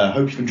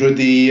 Hope you've enjoyed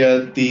the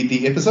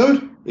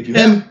episode. If you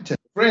have, tell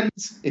your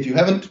friends. If you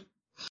haven't,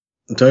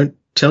 don't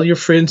tell your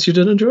friends you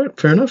didn't enjoy it.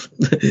 Fair enough.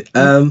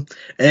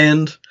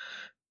 And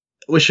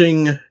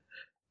wishing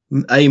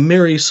a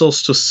merry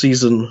solstice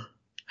season,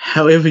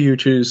 however you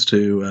choose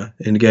to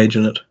engage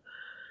in it.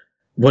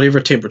 Whatever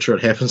temperature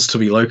it happens to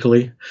be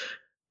locally,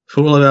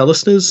 for all of our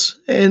listeners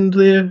and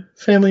their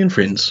family and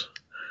friends.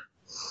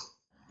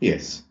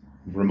 Yes.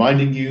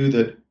 Reminding you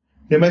that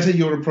no matter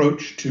your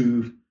approach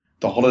to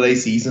the holiday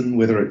season,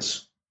 whether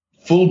it's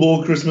full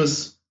bore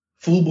Christmas,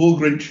 full bore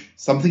Grinch,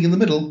 something in the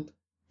middle,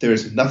 there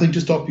is nothing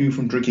to stop you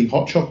from drinking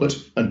hot chocolate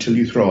until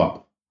you throw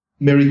up.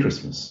 Merry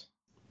Christmas.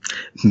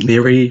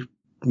 Merry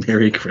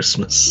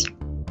Christmas.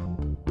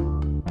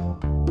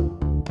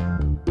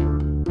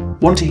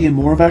 Want to hear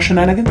more of our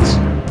shenanigans?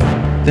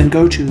 Then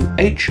go to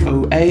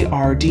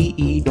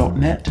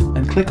hoarde.net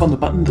and click on the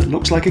button that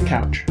looks like a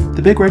couch.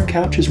 The Big Red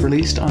Couch is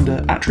released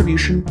under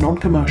Attribution,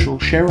 Non-Commercial,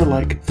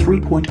 Share-alike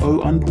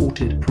 3.0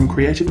 Unported from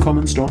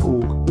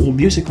creativecommons.org. All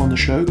music on the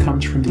show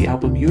comes from the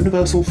album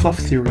Universal Fluff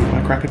Theory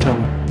by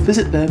Krakatoa.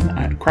 Visit them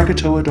at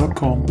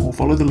krakatoa.com or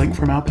follow the link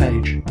from our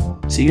page.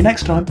 See you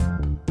next time!